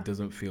 Yeah. It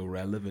doesn't feel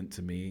relevant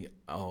to me,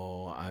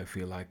 or I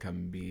feel like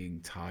I'm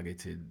being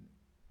targeted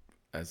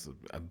as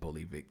a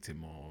bully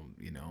victim, or,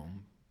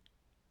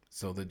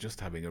 So they're just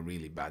having a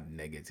really bad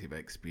negative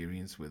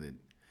experience with it.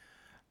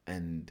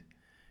 And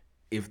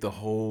if the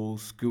whole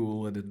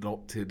school had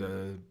adopted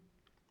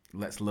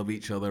let's love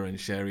each other and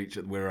share each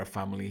other, we're a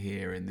family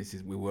here, and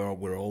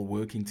we're all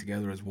working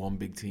together as one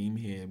big team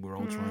here, we're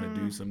all trying to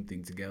do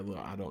something together.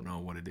 I don't know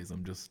what it is.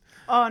 I'm just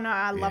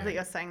I love that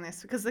you're saying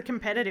this, because the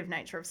competitive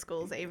nature of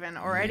schools even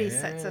already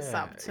sets us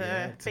up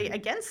to be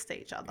against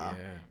each other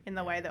in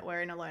the way that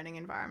we're in a learning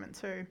environment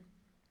too.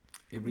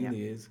 It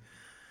really is.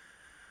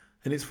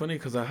 And it's funny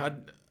because I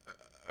had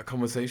a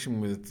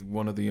conversation with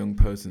one of the young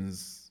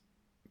persons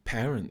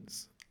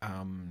parents,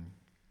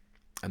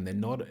 and they're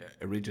not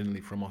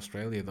originally from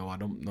Australia, though I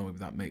don't know if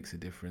that makes a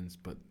difference,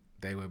 but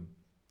they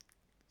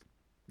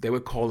were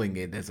calling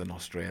it as an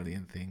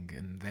Australian thing,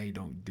 and they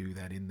don't do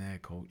that in their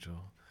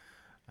culture,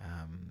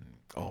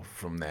 or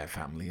from their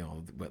family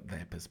or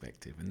their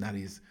perspective, and that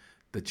is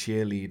the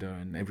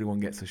cheerleader, and everyone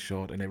gets a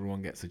shot and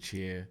everyone gets a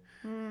cheer.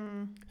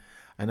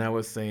 And I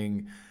was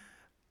saying,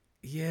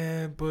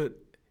 yeah, but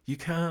you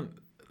can't,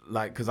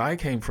 like, because I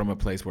came from a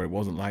place where it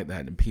wasn't like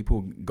that, and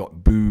people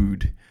got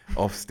booed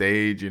off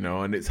stage,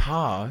 and it's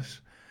harsh.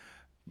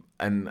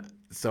 And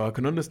so I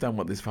can understand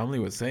what this family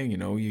was saying,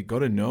 you got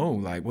to know,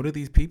 like, what are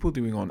these people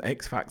doing on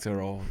X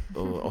Factor or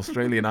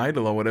Australian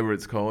Idol or whatever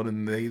it's called,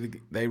 and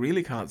they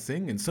really can't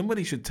sing, and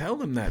somebody should tell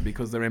them that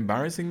because they're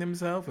embarrassing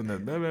themselves,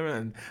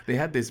 and they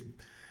had this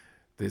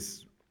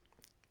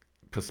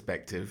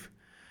perspective,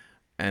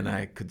 and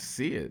I could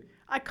see it.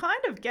 I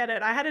kind of get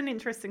it. I had an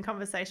interesting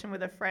conversation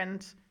with a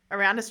friend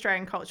around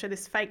Australian culture,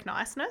 this fake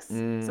niceness.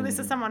 So this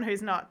is someone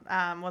who's not,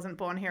 wasn't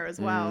born here as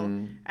well.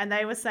 And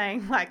they were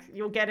saying, like,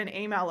 you'll get an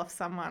email off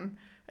someone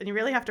and you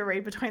really have to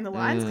read between the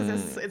lines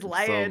because it's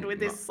layered with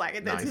this, like,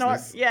 it's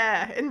niceness.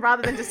 not, and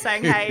rather than just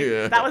saying,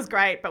 hey, that was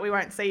great, but we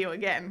won't see you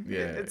again.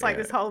 It's like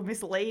this whole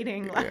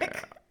misleading,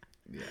 like...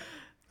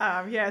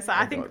 So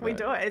I think we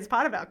do it. It's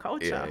part of our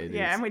culture.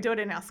 And we do it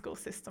in our school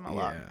system a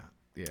lot.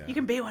 You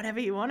can be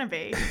whatever you want to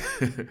be,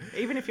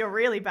 even if you're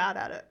really bad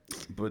at it.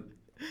 But,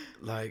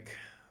 like...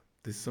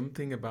 There's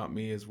something about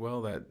me as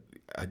well that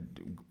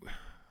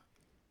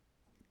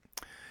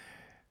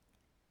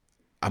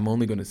I'm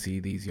only going to see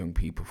these young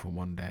people for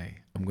one day.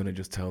 I'm going to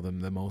just tell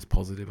them the most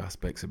positive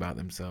aspects about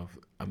themselves.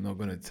 I'm not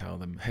going to tell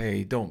them,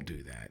 hey, don't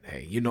do that.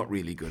 Hey, you're not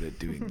really good at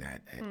doing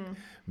that.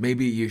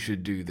 Maybe you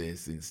should do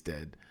this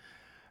instead.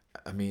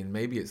 I mean,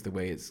 maybe it's the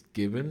way it's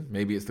given,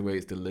 maybe it's the way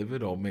it's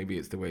delivered, or maybe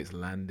it's the way it's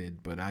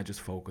landed. But I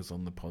just focus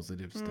on the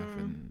positive stuff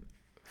and...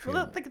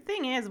 Well, the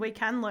thing is, we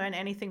can learn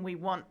anything we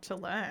want to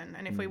learn.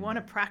 And if we want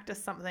to practice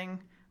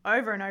something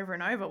over and over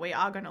and over, we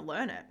are going to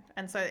learn it.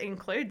 And so it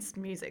includes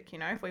music,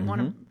 If we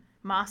want to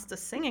master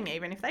singing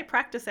even, if they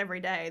practice every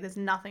day, there's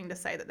nothing to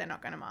say that they're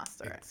not going to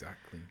master it.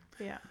 Exactly.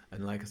 Yeah.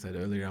 And like I said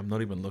earlier, I'm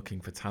not even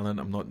looking for talent.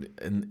 I'm not,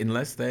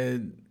 unless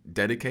they're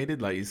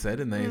dedicated, like you said,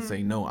 and they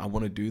say, no, I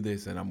want to do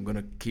this and I'm going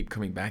to keep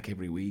coming back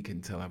every week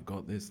until I've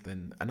got this,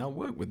 and I'll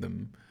work with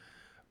them.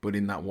 But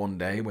in that one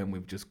day when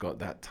we've just got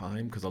that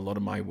time, because a lot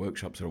of my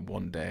workshops are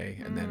one day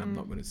and then I'm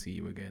not going to see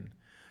you again.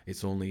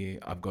 It's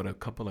only, I've got a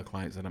couple of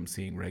clients that I'm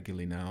seeing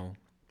regularly now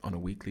on a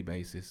weekly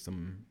basis.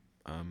 Some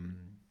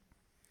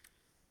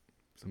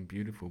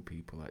beautiful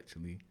people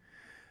actually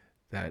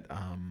that,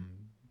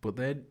 but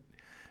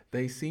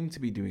they seem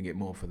to be doing it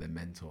more for their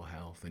mental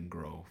health and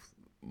growth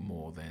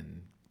more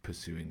than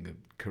pursuing a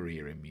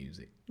career in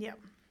music. Yep.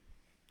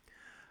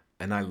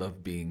 And I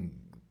love being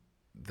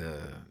the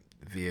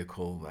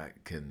vehicle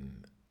that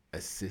can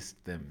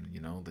assist them,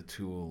 the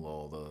tool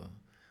or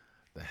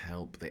the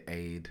help, the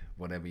aid,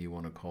 whatever you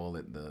want to call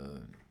it,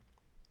 the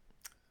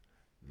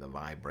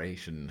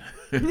vibration.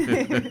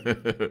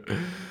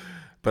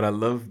 But I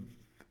love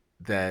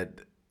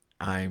that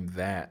I'm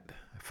that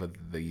for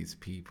these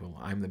people.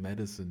 I'm the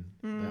medicine.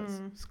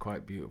 It's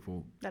quite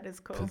beautiful. That is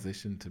cool.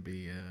 Position to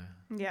be.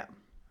 Yeah.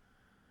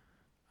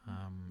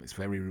 It's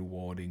very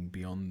rewarding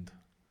beyond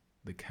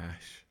the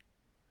cash.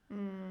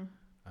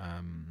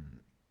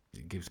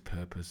 It gives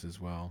purpose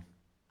as well,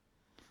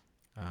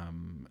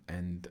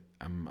 and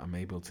I'm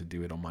able to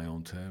do it on my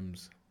own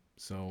terms.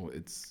 So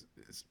it's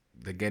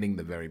they're getting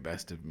the very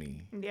best of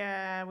me.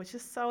 Yeah, which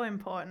is so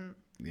important.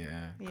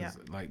 Yeah, because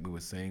like we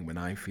were saying, when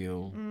I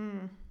feel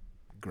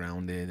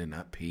grounded and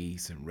at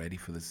peace and ready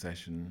for the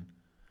session,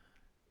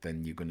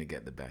 then you're going to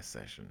get the best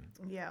session.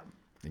 Yeah.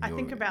 I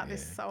think about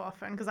this so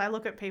often because I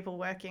look at people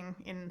working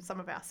in some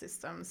of our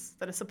systems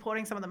that are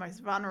supporting some of the most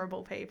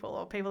vulnerable people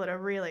or people that are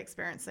really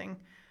experiencing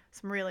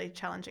some really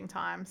challenging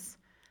times.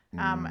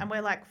 And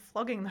we're like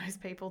flogging those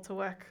people to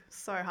work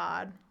so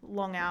hard,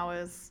 long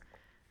hours,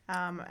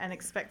 and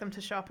expect them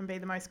to show up and be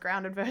the most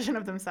grounded version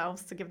of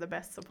themselves to give the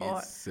best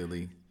support. It's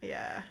silly.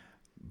 Yeah.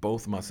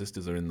 Both my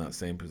sisters are in that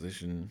same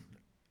position,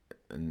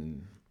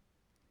 and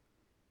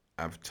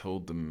I've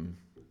told them,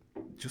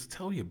 just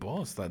tell your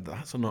boss that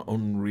that's an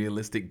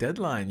unrealistic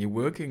deadline. You're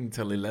working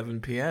till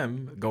 11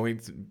 p.m., going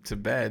to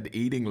bed,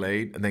 eating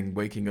late, and then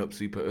waking up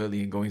super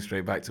early and going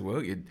straight back to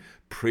work. You're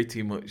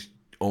pretty much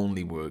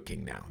only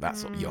working now.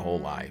 That's your whole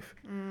life.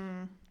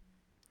 And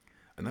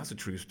that's a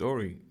true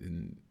story.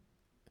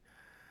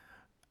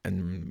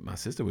 And my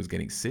sister was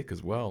getting sick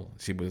as well.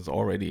 She was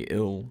already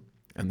ill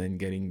and then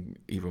getting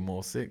even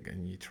more sick.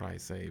 And you try to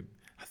say,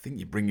 I think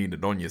you're bringing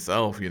it on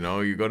yourself, You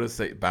got to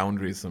set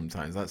boundaries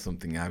sometimes. That's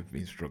something I've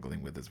been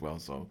struggling with as well.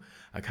 So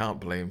I can't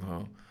blame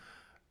her.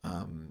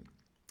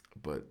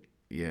 But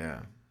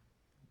yeah.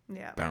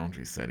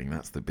 Boundary setting,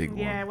 that's the big one.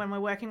 Yeah, when we're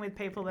working with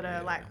people that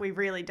are like, we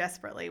really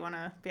desperately want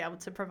to be able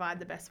to provide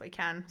the best we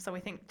can. So we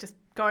think just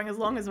going as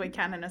long as we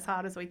can and as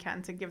hard as we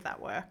can to give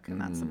that work and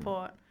that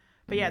support.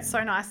 But yeah, it's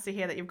so nice to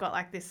hear that you've got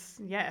like this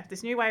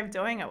new way of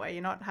doing it where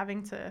you're not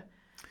having to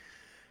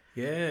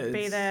Yeah,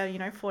 be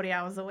there, 40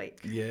 hours a week.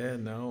 Yeah,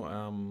 no,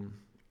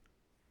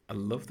 I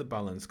love the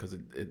balance because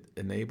it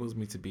enables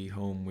me to be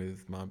home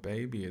with my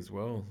baby as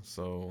well.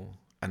 So,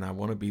 and I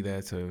want to be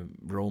there to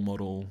role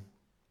model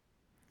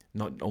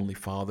not only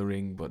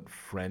fathering, but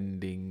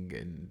friending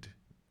and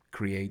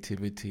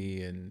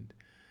creativity and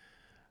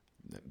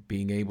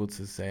being able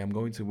to say, I'm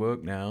going to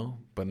work now,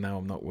 but now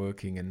I'm not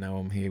working and now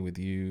I'm here with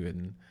you.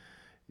 And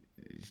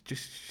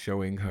just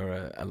showing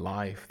her a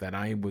life that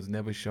I was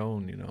never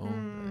shown,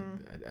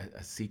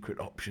 a secret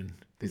option.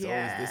 There's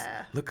always this,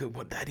 Yeah. look at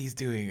what daddy's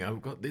doing.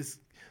 I've got this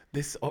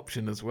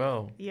option as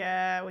well.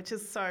 Yeah, which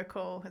is so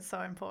cool. It's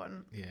so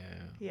important. Yeah.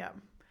 Yeah.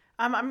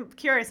 I'm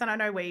curious, and I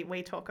know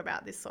we talk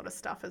about this sort of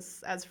stuff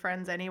as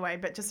friends anyway,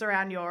 but just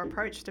around your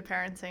approach to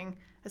parenting,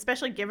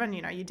 especially given,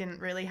 you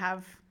didn't really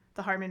have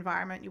the home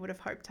environment you would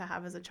have hoped to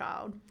have as a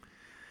child.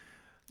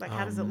 Like,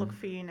 how does it look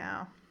for you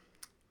now?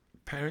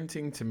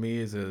 Parenting to me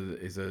is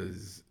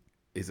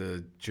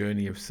a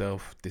journey of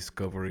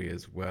self-discovery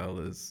as well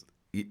as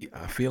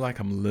I feel like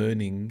I'm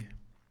learning.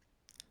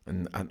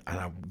 And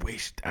I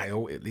wished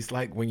it's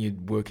like when you're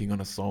working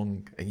on a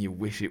song and you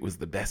wish it was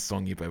the best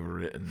song you've ever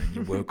written, and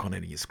you work on it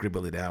and you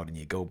scribble it out and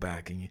you go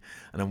back and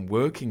I'm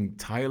working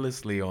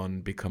tirelessly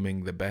on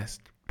becoming the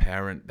best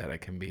parent that I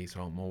can be.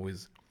 So I'm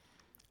always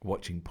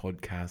watching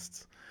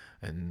podcasts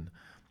and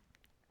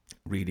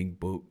reading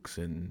books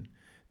and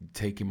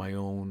taking my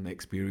own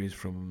experience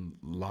from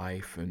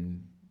life,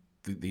 and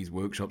these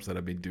workshops that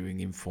I've been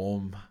doing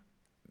inform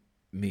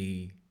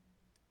me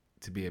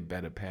to be a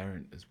better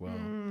parent as well,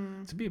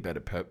 to be a better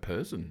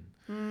person.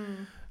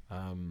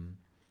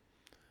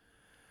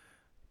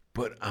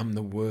 But I'm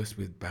the worst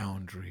with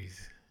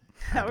boundaries.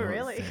 Oh,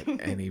 really? Set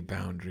any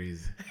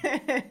boundaries.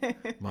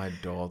 My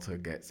daughter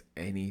gets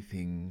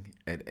anything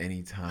at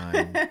any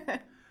time.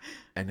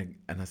 And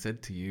I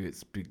said to you,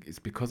 it's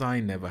because I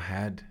never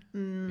had,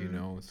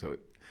 so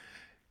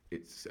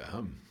it's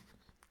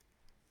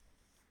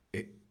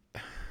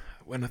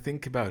when I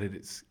think about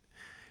it,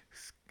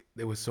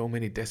 there were so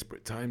many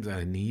desperate times that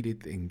I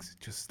needed things,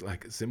 just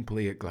like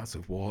simply a glass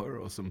of water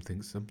or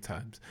something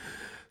sometimes.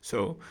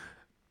 So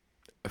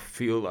I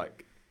feel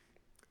like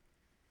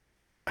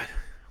I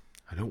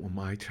don't want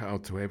my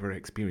child to ever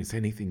experience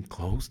anything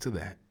close to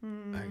that.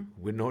 Like,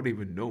 we're not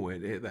even nowhere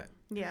near that.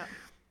 Yeah.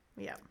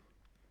 Yeah.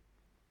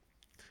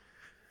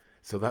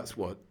 So that's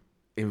what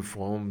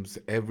informs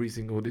every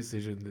single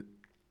decision.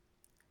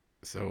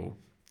 So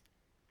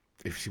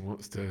if she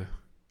wants to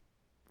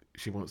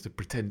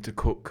pretend to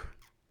cook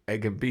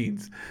egg and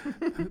beans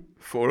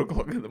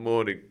 4:00 in the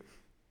morning.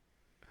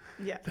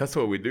 Yeah. That's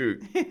what we do.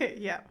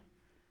 Yeah.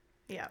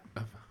 Yeah.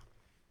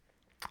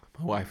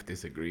 My wife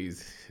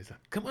disagrees. She's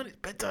like, come on, it's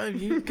bedtime.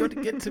 You got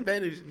to get to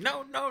bed. And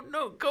no,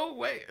 go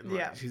away. And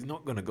she's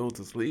not going to go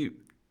to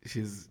sleep.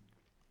 She's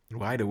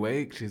wide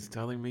awake. She's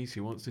telling me she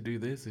wants to do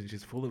this and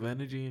she's full of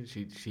energy and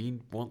she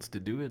wants to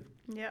do it.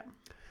 Yeah.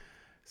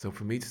 So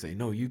for me to say,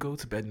 no, you go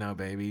to bed now,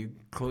 baby.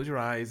 Close your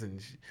eyes.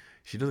 And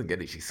she doesn't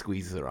get it. She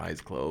squeezes her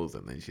eyes closed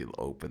and then she'll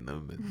open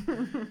them. And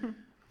I'm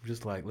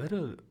just like, let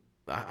her.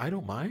 I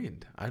don't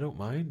mind. I don't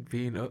mind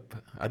being up.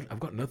 I've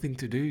got nothing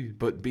to do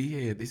but be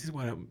here. This is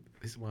why I'm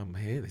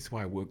here. This is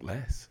why I work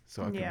less.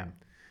 So I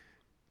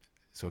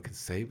can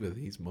savor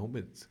these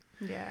moments.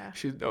 Yeah.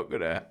 She's not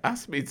gonna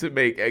ask me to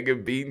make egg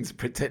and beans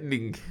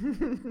pretending,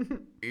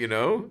 She's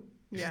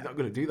not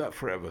gonna do that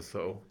forever.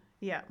 So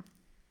yeah,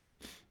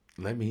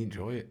 let me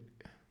enjoy it.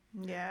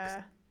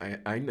 Yeah.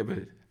 I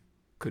never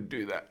could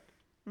do that.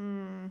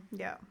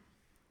 Yeah.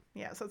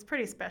 Yeah, so it's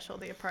pretty special,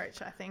 the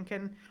approach, I think.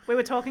 And we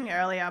were talking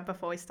earlier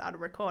before we started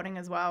recording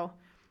as well,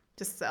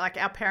 just like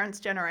our parents'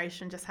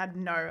 generation just had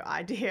no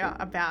idea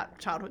about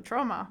childhood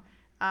trauma,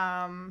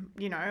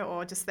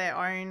 or just their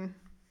own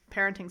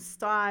parenting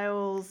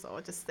styles or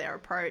just their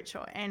approach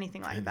or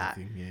anything like that.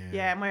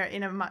 Yeah, and we're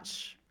in a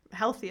much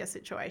healthier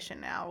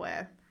situation now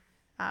where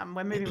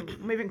we're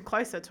moving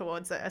closer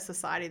towards a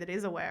society that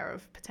is aware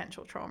of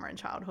potential trauma in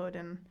childhood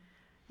and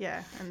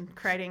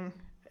creating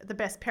the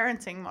best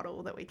parenting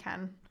model that we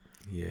can.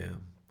 Yeah.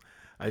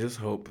 I just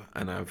hope,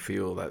 and I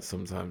feel that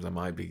sometimes I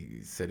might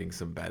be setting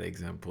some bad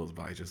examples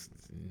by just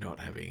not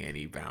having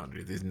any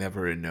boundaries. There's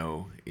never a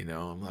no,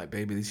 I'm like,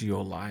 baby, this is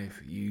your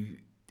life.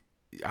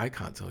 I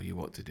can't tell you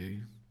what to do.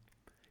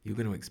 You're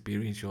going to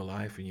experience your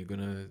life and you're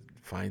going to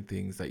find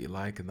things that you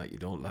like and that you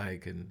don't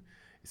like, and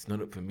it's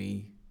not up for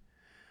me.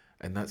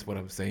 And that's what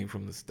I'm saying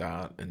from the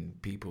start.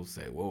 And people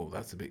say, whoa,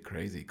 that's a bit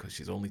crazy because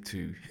she's only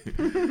 2.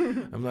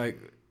 I'm like,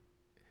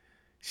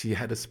 she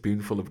had a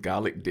spoonful of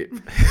garlic dip. And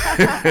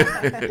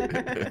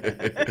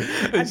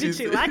did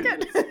she like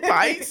it?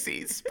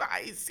 Spicy.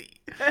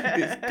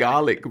 It's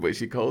garlic, but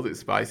she calls it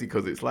spicy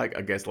because it's like,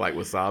 I guess, like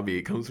wasabi.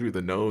 It comes through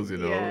the nose,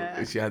 Yeah.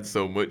 And she had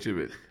so much of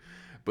it.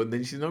 But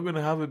then she's not going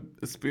to have a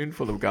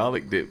spoonful of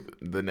garlic dip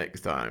the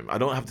next time. I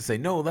don't have to say,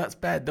 no, that's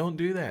bad. Don't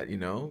do that,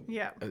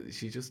 Yeah.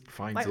 She just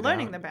finds like it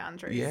learning out. the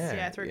boundaries.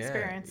 Through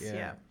experience.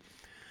 Yeah.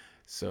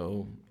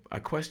 So I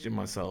question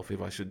myself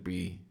if I should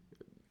be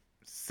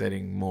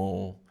setting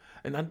more,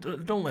 and I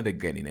don't let it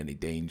get in any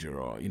danger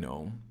or,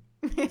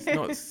 It's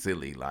not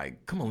silly.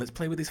 Like, come on, let's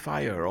play with this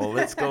fire, or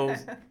let's go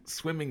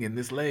swimming in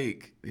this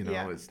lake. You know,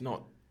 Yeah. it's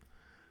not.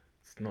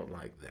 It's not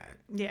like that.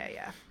 Yeah,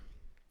 yeah.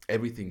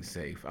 Everything's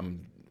safe.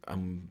 I'm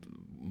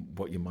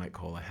what you might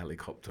call a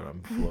helicopter.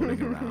 I'm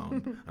floating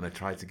around, and I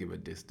try to give her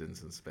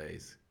distance and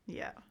space.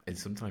 Yeah. And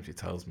sometimes she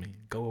tells me,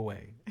 "Go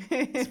away,"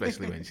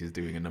 especially when she's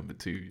doing a number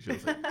two. She'll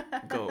say,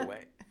 "Go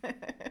away."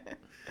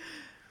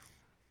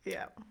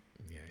 Yeah.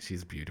 Yeah,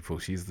 she's beautiful.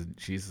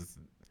 She's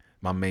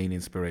my main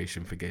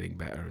inspiration for getting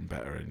better and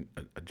better. And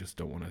I just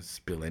don't want to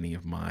spill any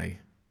of my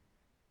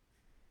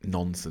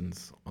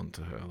nonsense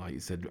onto her. Like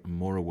you said, I'm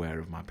more aware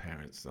of my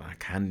parents. That I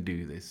can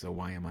do this, so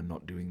why am I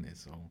not doing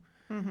this? So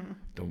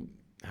don't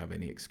have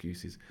any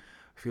excuses.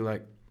 I feel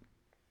like,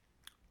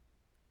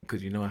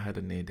 because I had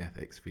a near-death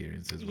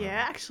experience as well.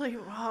 Yeah, actually,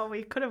 wow,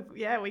 we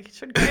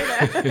should go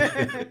there.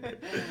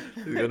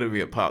 There's going to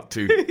be a part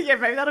 2. Yeah,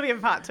 maybe that'll be a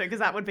part 2, because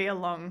that would be a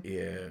long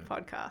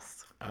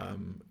podcast.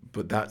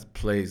 But that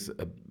plays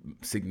a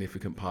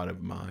significant part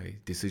of my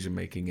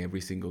decision-making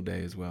every single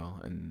day as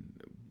well. And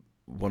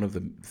one of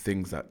the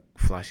things that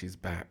flashes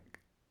back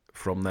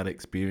from that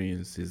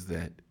experience is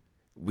that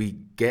we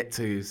get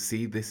to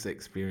see this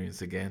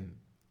experience again,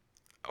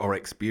 or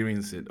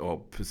experience it, or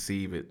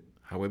perceive it,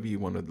 however you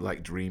want to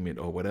dream it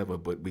or whatever,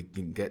 but we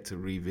can get to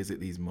revisit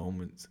these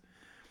moments.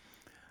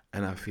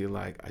 And I feel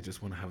like I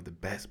just want to have the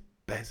best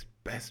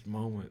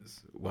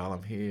moments while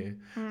I'm here,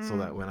 so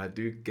that when I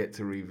do get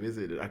to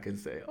revisit it, I can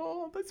say,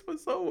 oh, this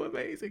was so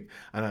amazing.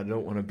 And I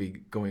don't want to be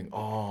going,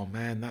 oh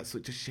man, that's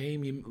such a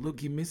shame.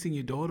 You're missing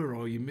your daughter,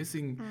 or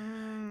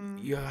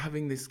you're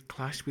having this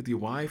clash with your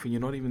wife, and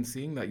you're not even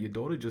seeing that your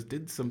daughter just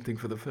did something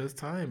for the first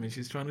time and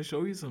she's trying to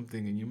show you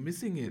something and you're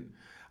missing it.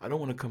 I don't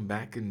want to come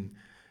back and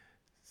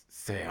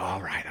say,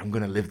 all right, I'm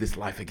going to live this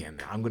life again.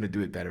 I'm going to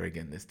do it better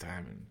again this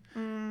time.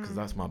 Because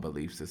that's my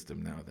belief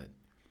system now, that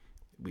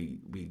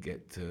we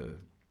get to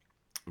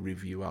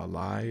review our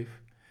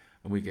life,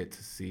 and we get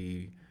to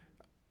see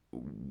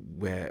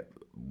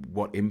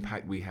what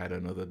impact we had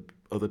on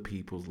other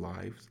people's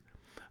lives,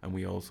 and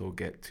we also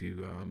get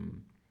to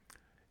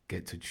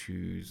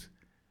choose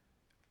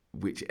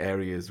which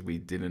areas we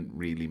didn't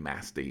really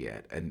master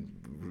yet, and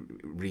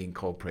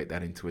reincorporate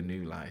that into a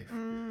new life.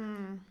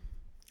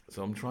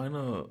 So I'm trying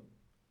to,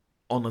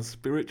 on a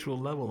spiritual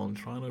level, I'm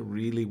trying to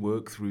really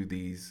work through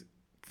these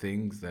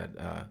things that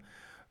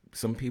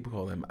some people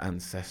call them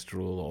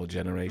ancestral or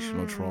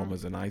generational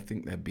traumas, and I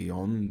think they're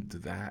beyond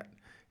that.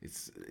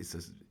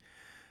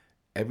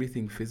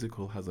 Everything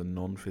physical has a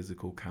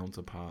non-physical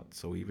counterpart.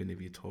 So even if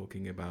you're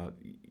talking about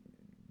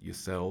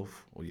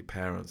yourself or your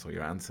parents or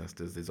your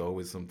ancestors, there's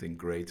always something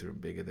greater and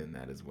bigger than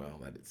that as well,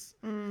 that it's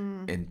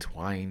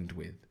entwined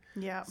with.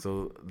 Yeah.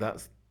 So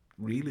that's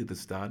really the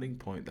starting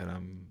point that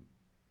I'm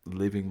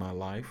living my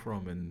life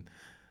from, and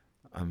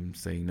I'm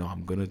saying, no,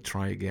 I'm going to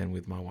try again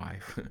with my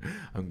wife.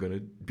 I'm going to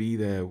be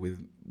there with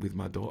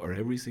my daughter.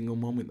 Every single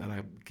moment that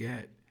I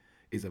get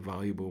is a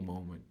valuable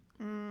moment.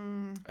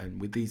 And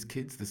with these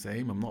kids, the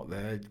same. I'm not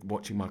there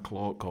watching my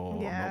clock,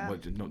 or I'm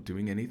not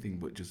doing anything,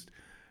 but just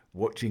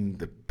watching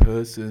the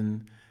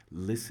person,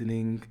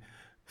 listening,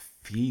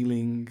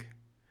 feeling,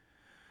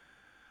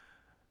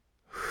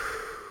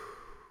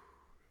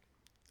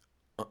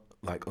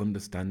 like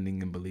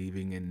understanding and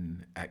believing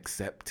and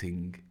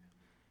accepting,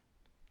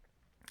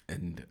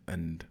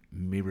 and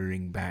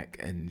mirroring back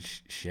and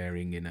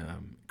sharing in a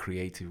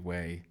creative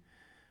way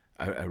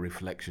a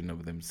reflection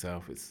of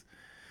themselves.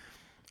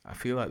 I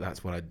feel like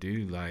that's what I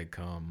do, like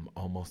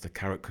almost a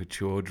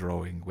caricature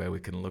drawing, where we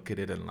can look at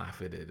it and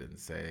laugh at it and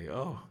say,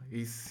 oh,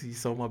 he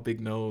saw my big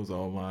nose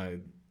or my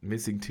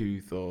missing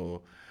tooth,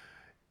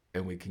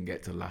 and we can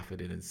get to laugh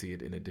at it and see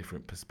it in a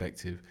different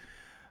perspective.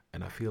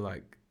 And I feel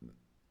like,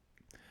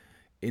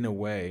 in a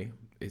way,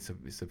 it's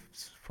a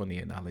funny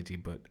analogy,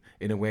 but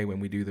in a way,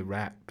 when we do the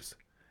raps,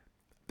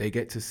 they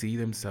get to see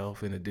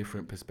themselves in a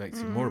different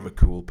perspective, more of a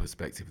cool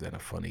perspective than a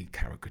funny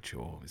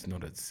caricature. It's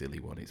not a silly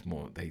one. It's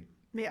more, they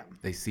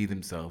see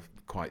themselves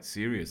quite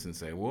serious and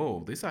say,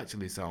 whoa, this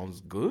actually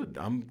sounds good.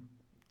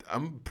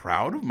 I'm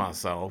proud of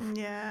myself.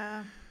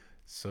 Yeah.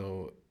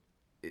 So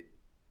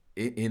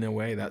in a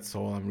way, that's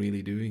all I'm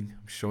really doing.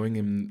 I'm showing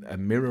him a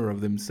mirror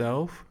of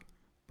themselves.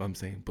 But I'm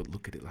saying, but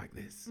look at it like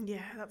this.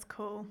 Yeah, that's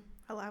cool.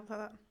 I love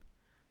that.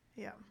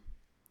 Yeah.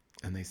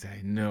 And they say,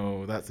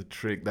 no, that's a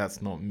trick.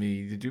 That's not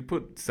me. Did you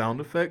put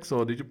sound effects,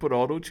 or did you put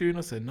auto-tune?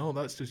 I said, no,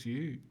 that's just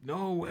you.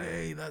 No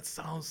way. That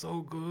sounds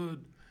so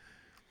good.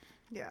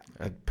 Yeah.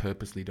 I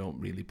purposely don't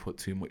really put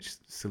too much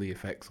silly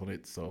effects on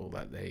it, so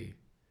that they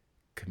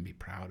can be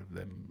proud of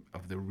them,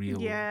 of the real.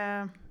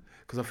 Yeah.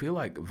 Because I feel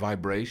like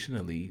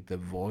vibrationally, the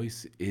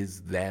voice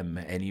is them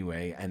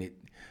anyway. And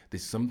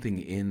there's something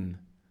in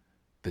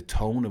the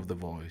tone of the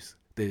voice.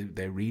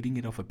 They're reading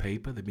it off a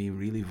paper. They're being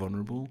really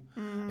vulnerable.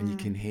 And you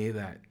can hear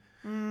that.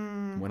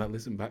 When I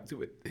listen back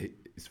to it,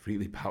 it's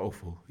really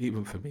powerful,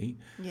 even for me.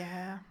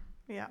 Yeah.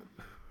 Yeah.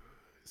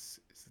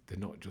 They're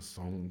not just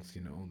songs,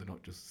 they're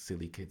not just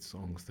silly kid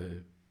songs.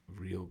 They're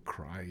real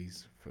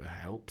cries for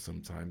help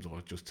sometimes,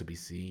 or just to be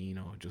seen,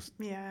 or just.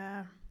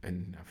 Yeah.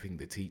 And I think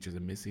the teachers are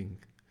missing.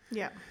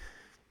 Yeah.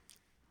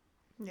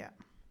 Yeah.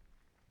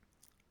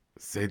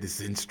 Say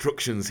there's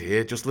instructions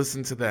here, just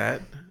listen to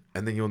that,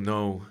 and then you'll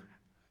know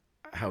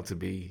how to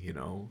be,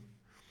 Yeah.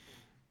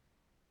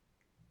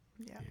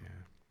 Yeah.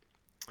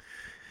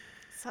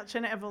 Such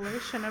an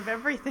evolution of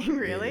everything,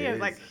 really. It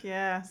is. Like,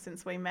 yeah,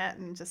 since we met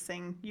and just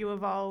seeing you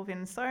evolve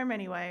in so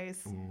many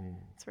ways. Ooh.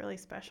 It's really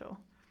special.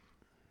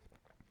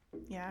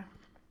 Yeah.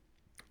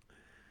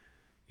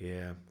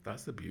 Yeah,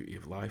 that's the beauty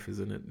of life,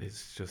 isn't it?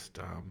 It's just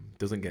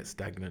doesn't get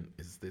stagnant.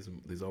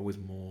 There's always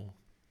more.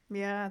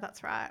 Yeah,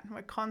 that's right.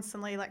 We're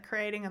constantly like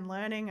creating and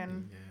learning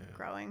and Yeah.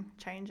 growing,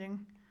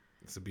 changing.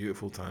 It's a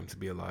beautiful time to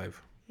be alive.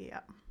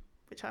 Yeah.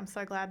 Which I'm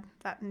so glad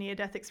that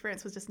near-death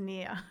experience was just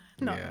near.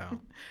 Not, Yeah.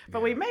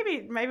 but yeah.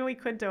 maybe we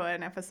could do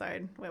an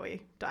episode where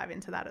we dive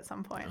into that at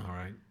some point. All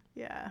right.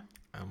 Yeah.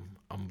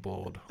 I'm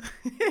bored.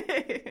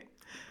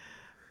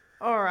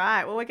 All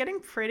right. Well, we're getting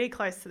pretty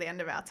close to the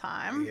end of our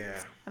time.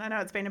 Yeah. And I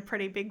know it's been a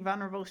pretty big,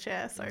 vulnerable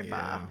share so Yeah.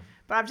 far.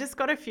 But I've just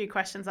got a few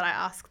questions that I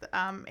ask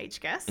each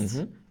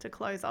guest to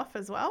close off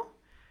as well.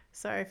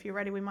 So if you're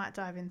ready, we might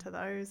dive into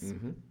those.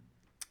 Mm-hmm.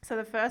 So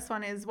the first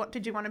one is, what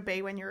did you want to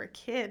be when you were a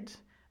kid?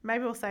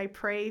 Maybe we'll say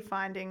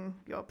pre-finding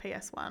your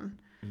PS1.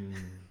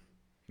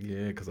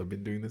 Yeah, because I've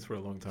been doing this for a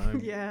long time.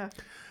 Yeah.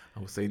 I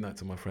was saying that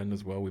to my friend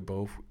as well. We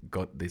both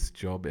got this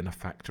job in a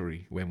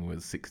factory when we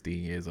were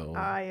 16 years old.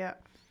 Yeah.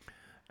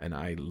 And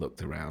I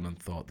looked around and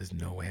thought, there's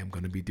no way I'm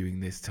going to be doing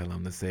this till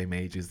I'm the same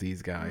age as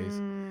these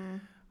guys.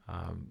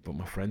 But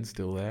my friend's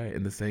still there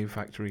in the same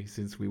factory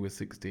since we were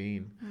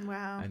 16.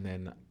 Wow. And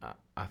then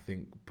I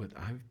think, but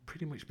I've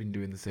pretty much been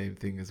doing the same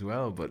thing as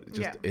well, but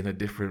just in a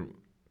different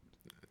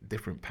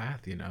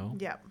path,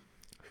 Yeah.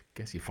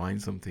 Guess you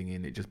find something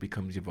and it just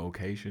becomes your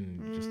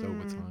vocation just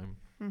over time.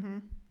 Mm-hmm.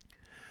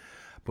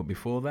 But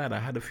before that, I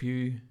had a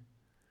few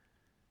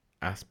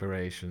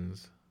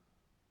aspirations.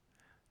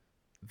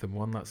 The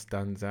one that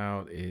stands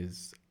out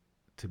is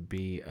to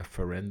be a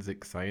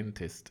forensic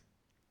scientist.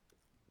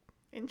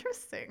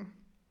 Interesting.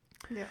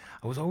 Yeah.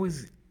 I was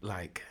always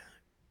like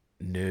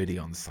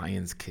nerdy on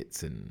science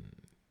kits and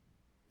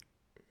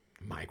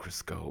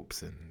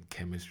microscopes and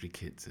chemistry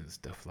kits and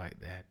stuff like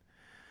that.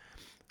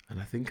 And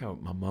I think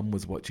my mum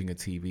was watching a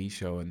TV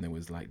show and there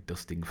was like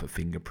dusting for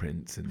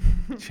fingerprints and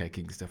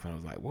checking stuff. And I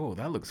was like, whoa,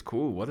 that looks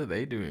cool. What are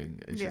they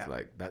doing? And she's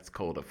like, that's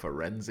called a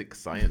forensic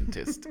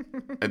scientist.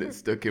 And it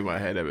stuck in my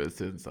head ever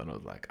since. And I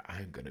was like,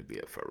 I'm going to be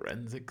a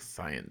forensic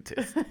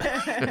scientist.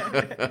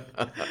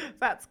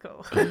 That's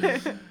cool.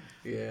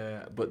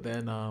 Yeah. But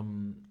then I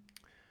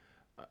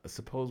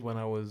suppose when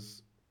I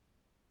was,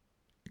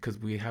 because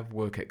we have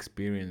work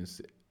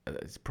experience,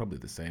 it's probably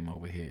the same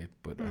over here,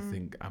 but I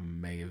think I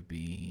may have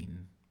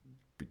been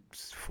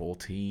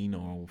 14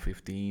 or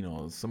 15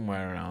 or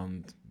somewhere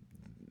around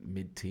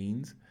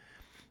mid-teens.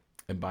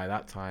 And by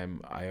that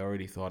time, I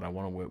already thought I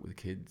want to work with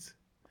kids.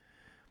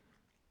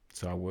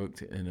 So I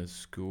worked in a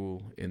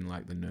school in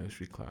like the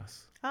nursery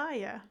class. Oh,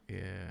 yeah.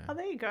 Yeah. Oh,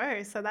 there you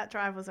go. So that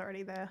drive was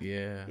already there.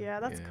 Yeah. Yeah,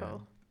 that's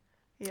cool.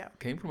 Yeah.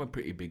 Came from a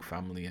pretty big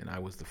family and I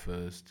was the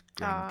first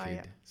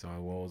grandkid. So I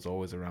was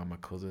always around my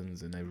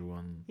cousins and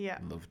everyone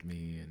loved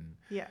me. And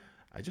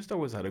I just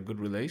always had a good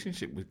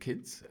relationship with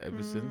kids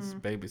ever since,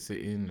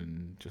 babysitting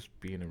and just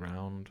being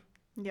around.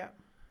 Yeah.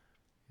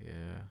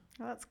 Yeah.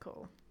 Oh, that's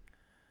cool.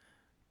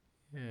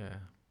 Yeah.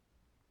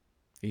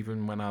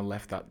 Even when I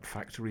left that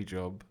factory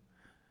job,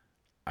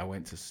 I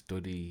went to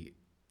study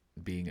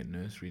being a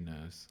nursery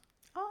nurse.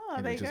 Oh,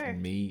 And there it you was just go.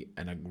 me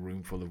and a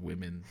room full of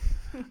women.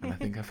 And I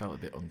think I felt a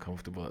bit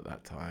uncomfortable at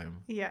that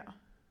time. Yeah.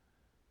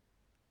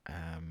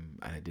 And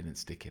I didn't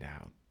stick it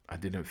out. I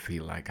didn't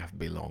feel like I've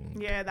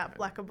belonged. Yeah, that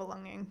lack of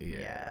belonging.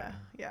 Yeah.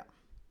 Yeah.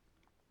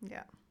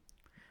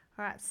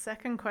 All right,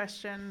 second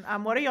question.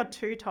 What are your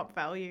 2 top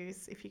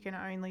values if you can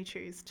only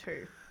choose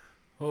 2?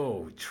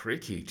 Oh,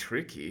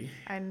 tricky.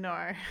 I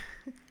know.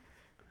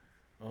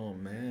 Oh,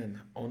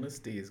 man.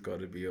 Honesty has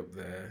got to be up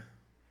there.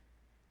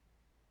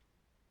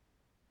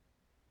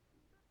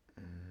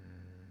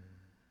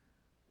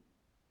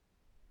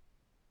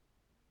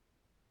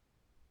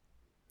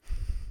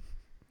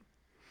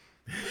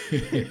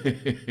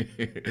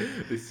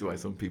 This is why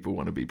some people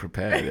want to be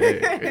prepared.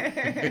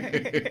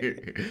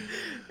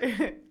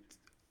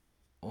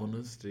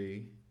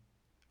 Honesty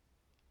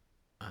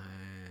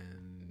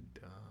and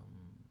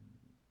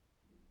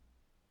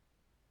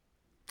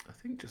I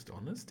think just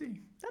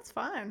honesty. That's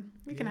fine.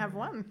 You can have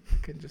one. You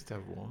can just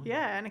have one.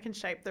 Yeah, and it can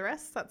shape the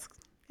rest. But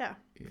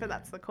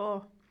that's the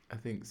core. I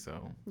think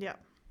so. Yeah.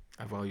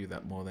 I value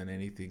that more than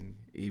anything.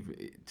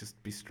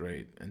 Just be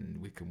straight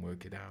and we can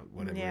work it out,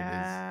 whatever it is.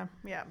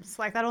 Yeah. It's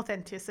like that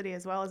authenticity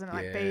as well, isn't it?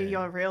 Like be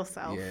your real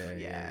self.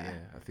 Yeah.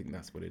 I think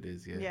that's what it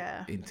is.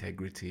 Yeah.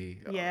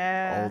 Integrity.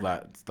 Yeah. All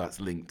that's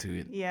linked to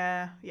it.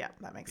 Yeah.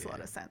 That makes a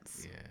lot of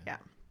sense. Yeah.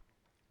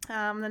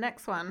 The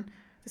next one.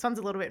 This one's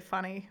a little bit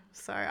funny,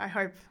 so I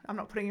hope I'm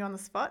not putting you on the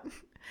spot.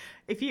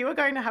 If you were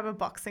going to have a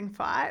boxing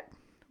fight,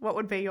 what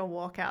would be your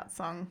walkout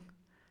song?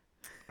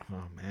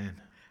 Oh, man.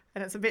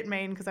 And it's a bit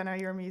mean because I know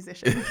you're a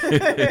musician.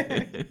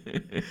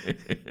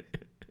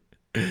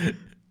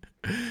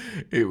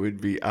 It would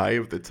be Eye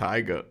of the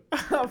Tiger.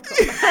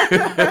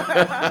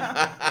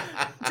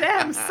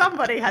 Damn,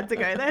 somebody had to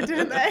go there,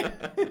 didn't they?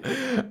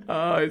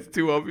 Oh, it's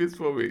too obvious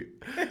for me.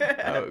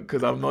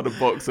 Because I'm not a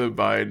boxer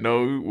by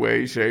no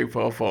way, shape,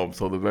 or form.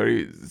 So the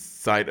very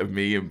sight of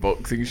me in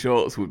boxing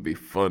shorts would be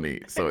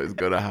funny. So it's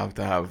going to have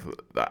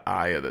the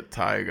Eye of the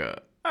Tiger.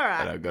 All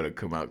right. And I've got to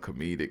come out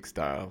comedic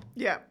style.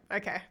 Yeah,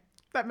 okay.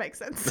 That makes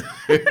sense.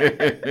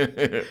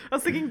 I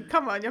was thinking,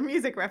 come on, your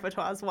music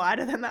repertoire is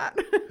wider than that.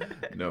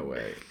 No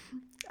way.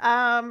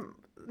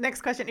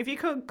 Next question. If you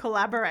could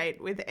collaborate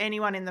with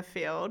anyone in the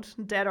field,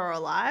 dead or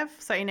alive,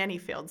 so in any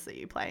fields that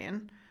you play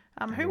in,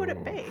 who would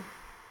it be?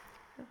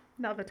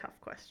 Another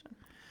tough question.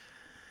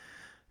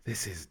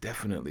 This is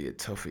definitely a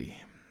toughie.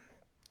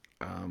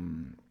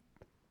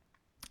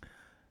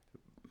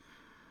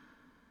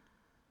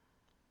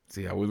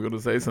 See, I was going to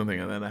say something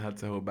and then I had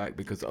to hold back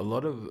because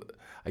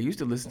I used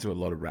to listen to a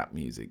lot of rap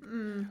music,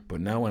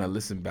 but now when I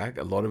listen back,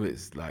 a lot of it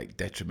is like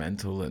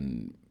detrimental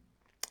and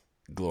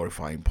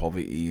glorifying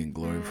poverty and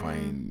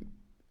glorifying,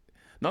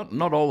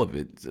 not all of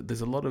it. There's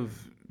a lot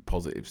of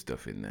positive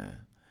stuff in there,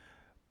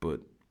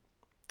 but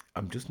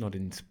I'm just not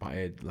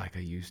inspired like I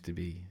used to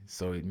be.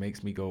 So it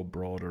makes me go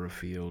broader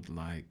afield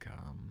like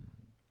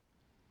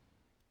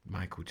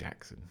Michael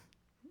Jackson.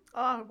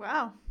 Oh,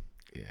 wow.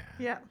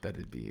 Yeah.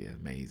 That'd be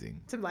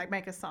amazing. To like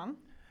make a song?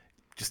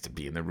 Just to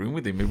be in the room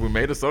with him. If we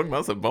made a song,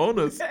 that's a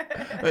bonus.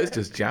 Let's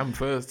just jam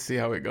first, see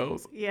how it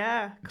goes.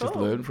 Yeah, cool. Just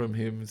learn from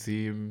him,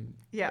 see him.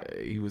 Yeah.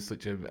 He was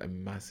such a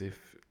massive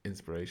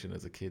inspiration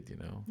as a kid, you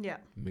know. Yeah.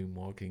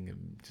 Moonwalking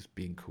and just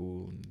being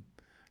cool and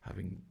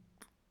having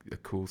a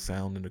cool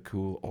sound and a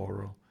cool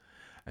aura.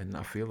 And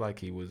I feel like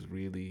he was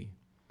really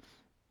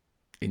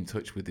in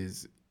touch with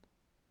his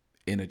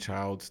inner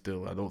child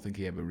still. I don't think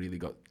he ever really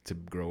got to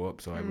grow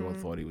up, so everyone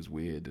thought he was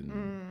weird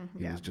and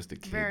he was just a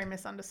kid. Very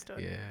misunderstood.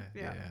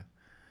 Yeah.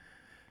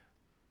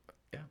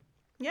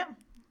 Yeah.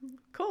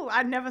 Cool.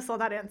 I never saw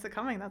that answer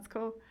coming. That's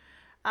cool.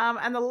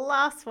 And the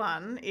last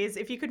one is,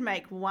 if you could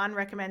make one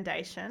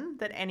recommendation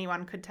that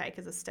anyone could take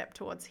as a step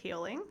towards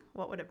healing,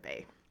 what would it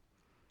be?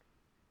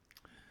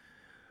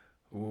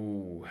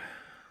 Ooh.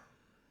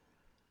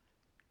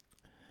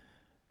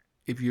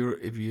 If you're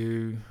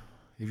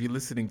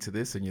listening to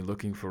this and you're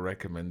looking for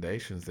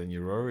recommendations, then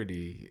you're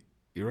already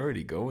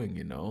going,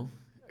 you know,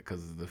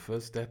 because the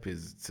first step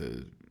is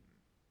to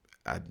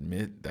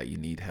admit that you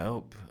need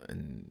help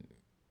and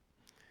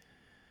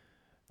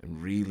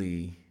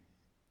really,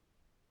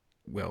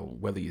 well,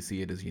 whether you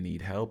see it as you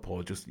need help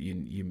or just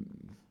you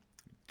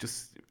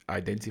just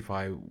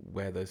identify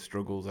where the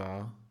struggles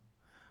are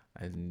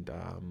and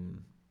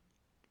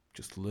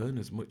just learn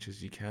as much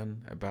as you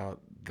can about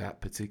that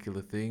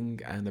particular thing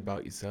and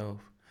about yourself.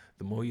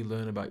 The more you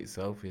learn about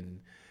yourself in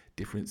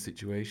different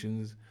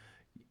situations,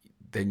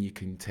 then you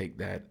can take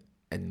that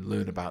and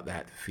learn about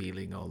that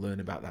feeling or learn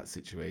about that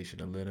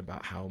situation and learn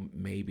about how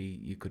maybe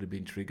you could have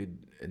been triggered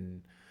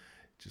and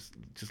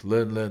just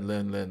learn.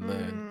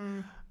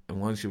 And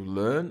once you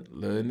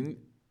learn,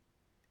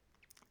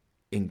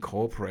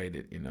 incorporate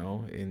it, you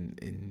know,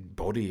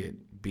 embody it,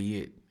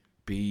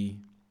 be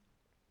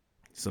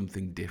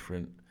something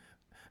different.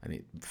 And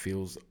it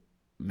feels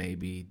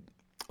maybe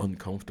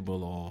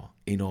uncomfortable or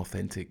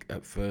inauthentic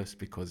at first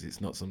because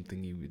it's not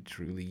something you would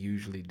truly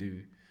usually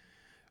do,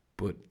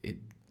 but it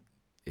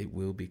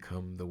will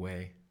become the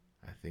way,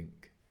 I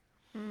think.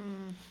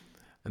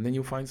 And then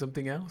you'll find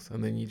something else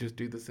and then you just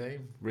do the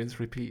same, rinse,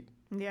 repeat.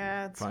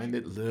 Yeah. Find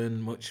it,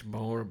 learn much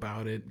more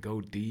about it, go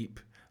deep,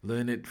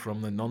 learn it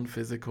from the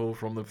non-physical,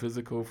 from the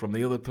physical, from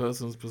the other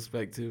person's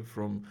perspective,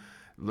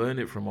 learn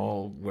it from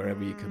all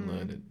wherever you can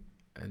learn it,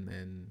 and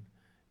then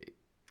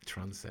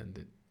transcend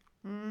it.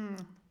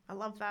 I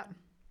love that.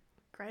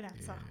 Great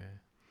answer. Yeah.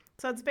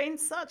 So it's been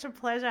such a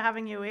pleasure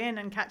having you in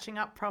and catching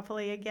up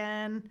properly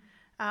again.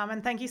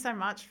 And thank you so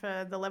much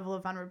for the level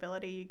of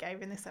vulnerability you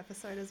gave in this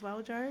episode as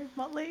well, Joe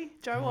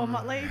or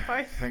Motley,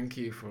 both. Thank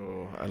you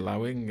for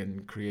allowing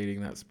and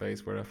creating that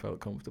space where I felt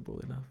comfortable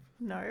enough.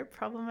 No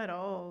problem at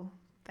all.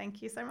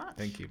 Thank you so much.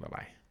 Thank you.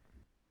 Bye-bye.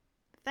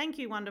 Thank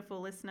you, wonderful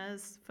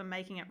listeners, for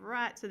making it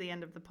right to the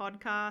end of the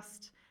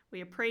podcast.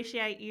 We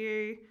appreciate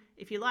you.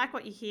 If you like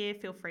what you hear,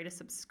 feel free to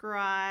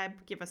subscribe,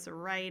 give us a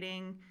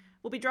rating.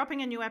 We'll be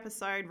dropping a new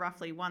episode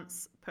roughly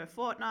once per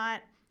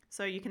fortnight,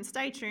 so you can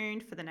stay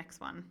tuned for the next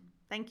one.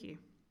 Thank you.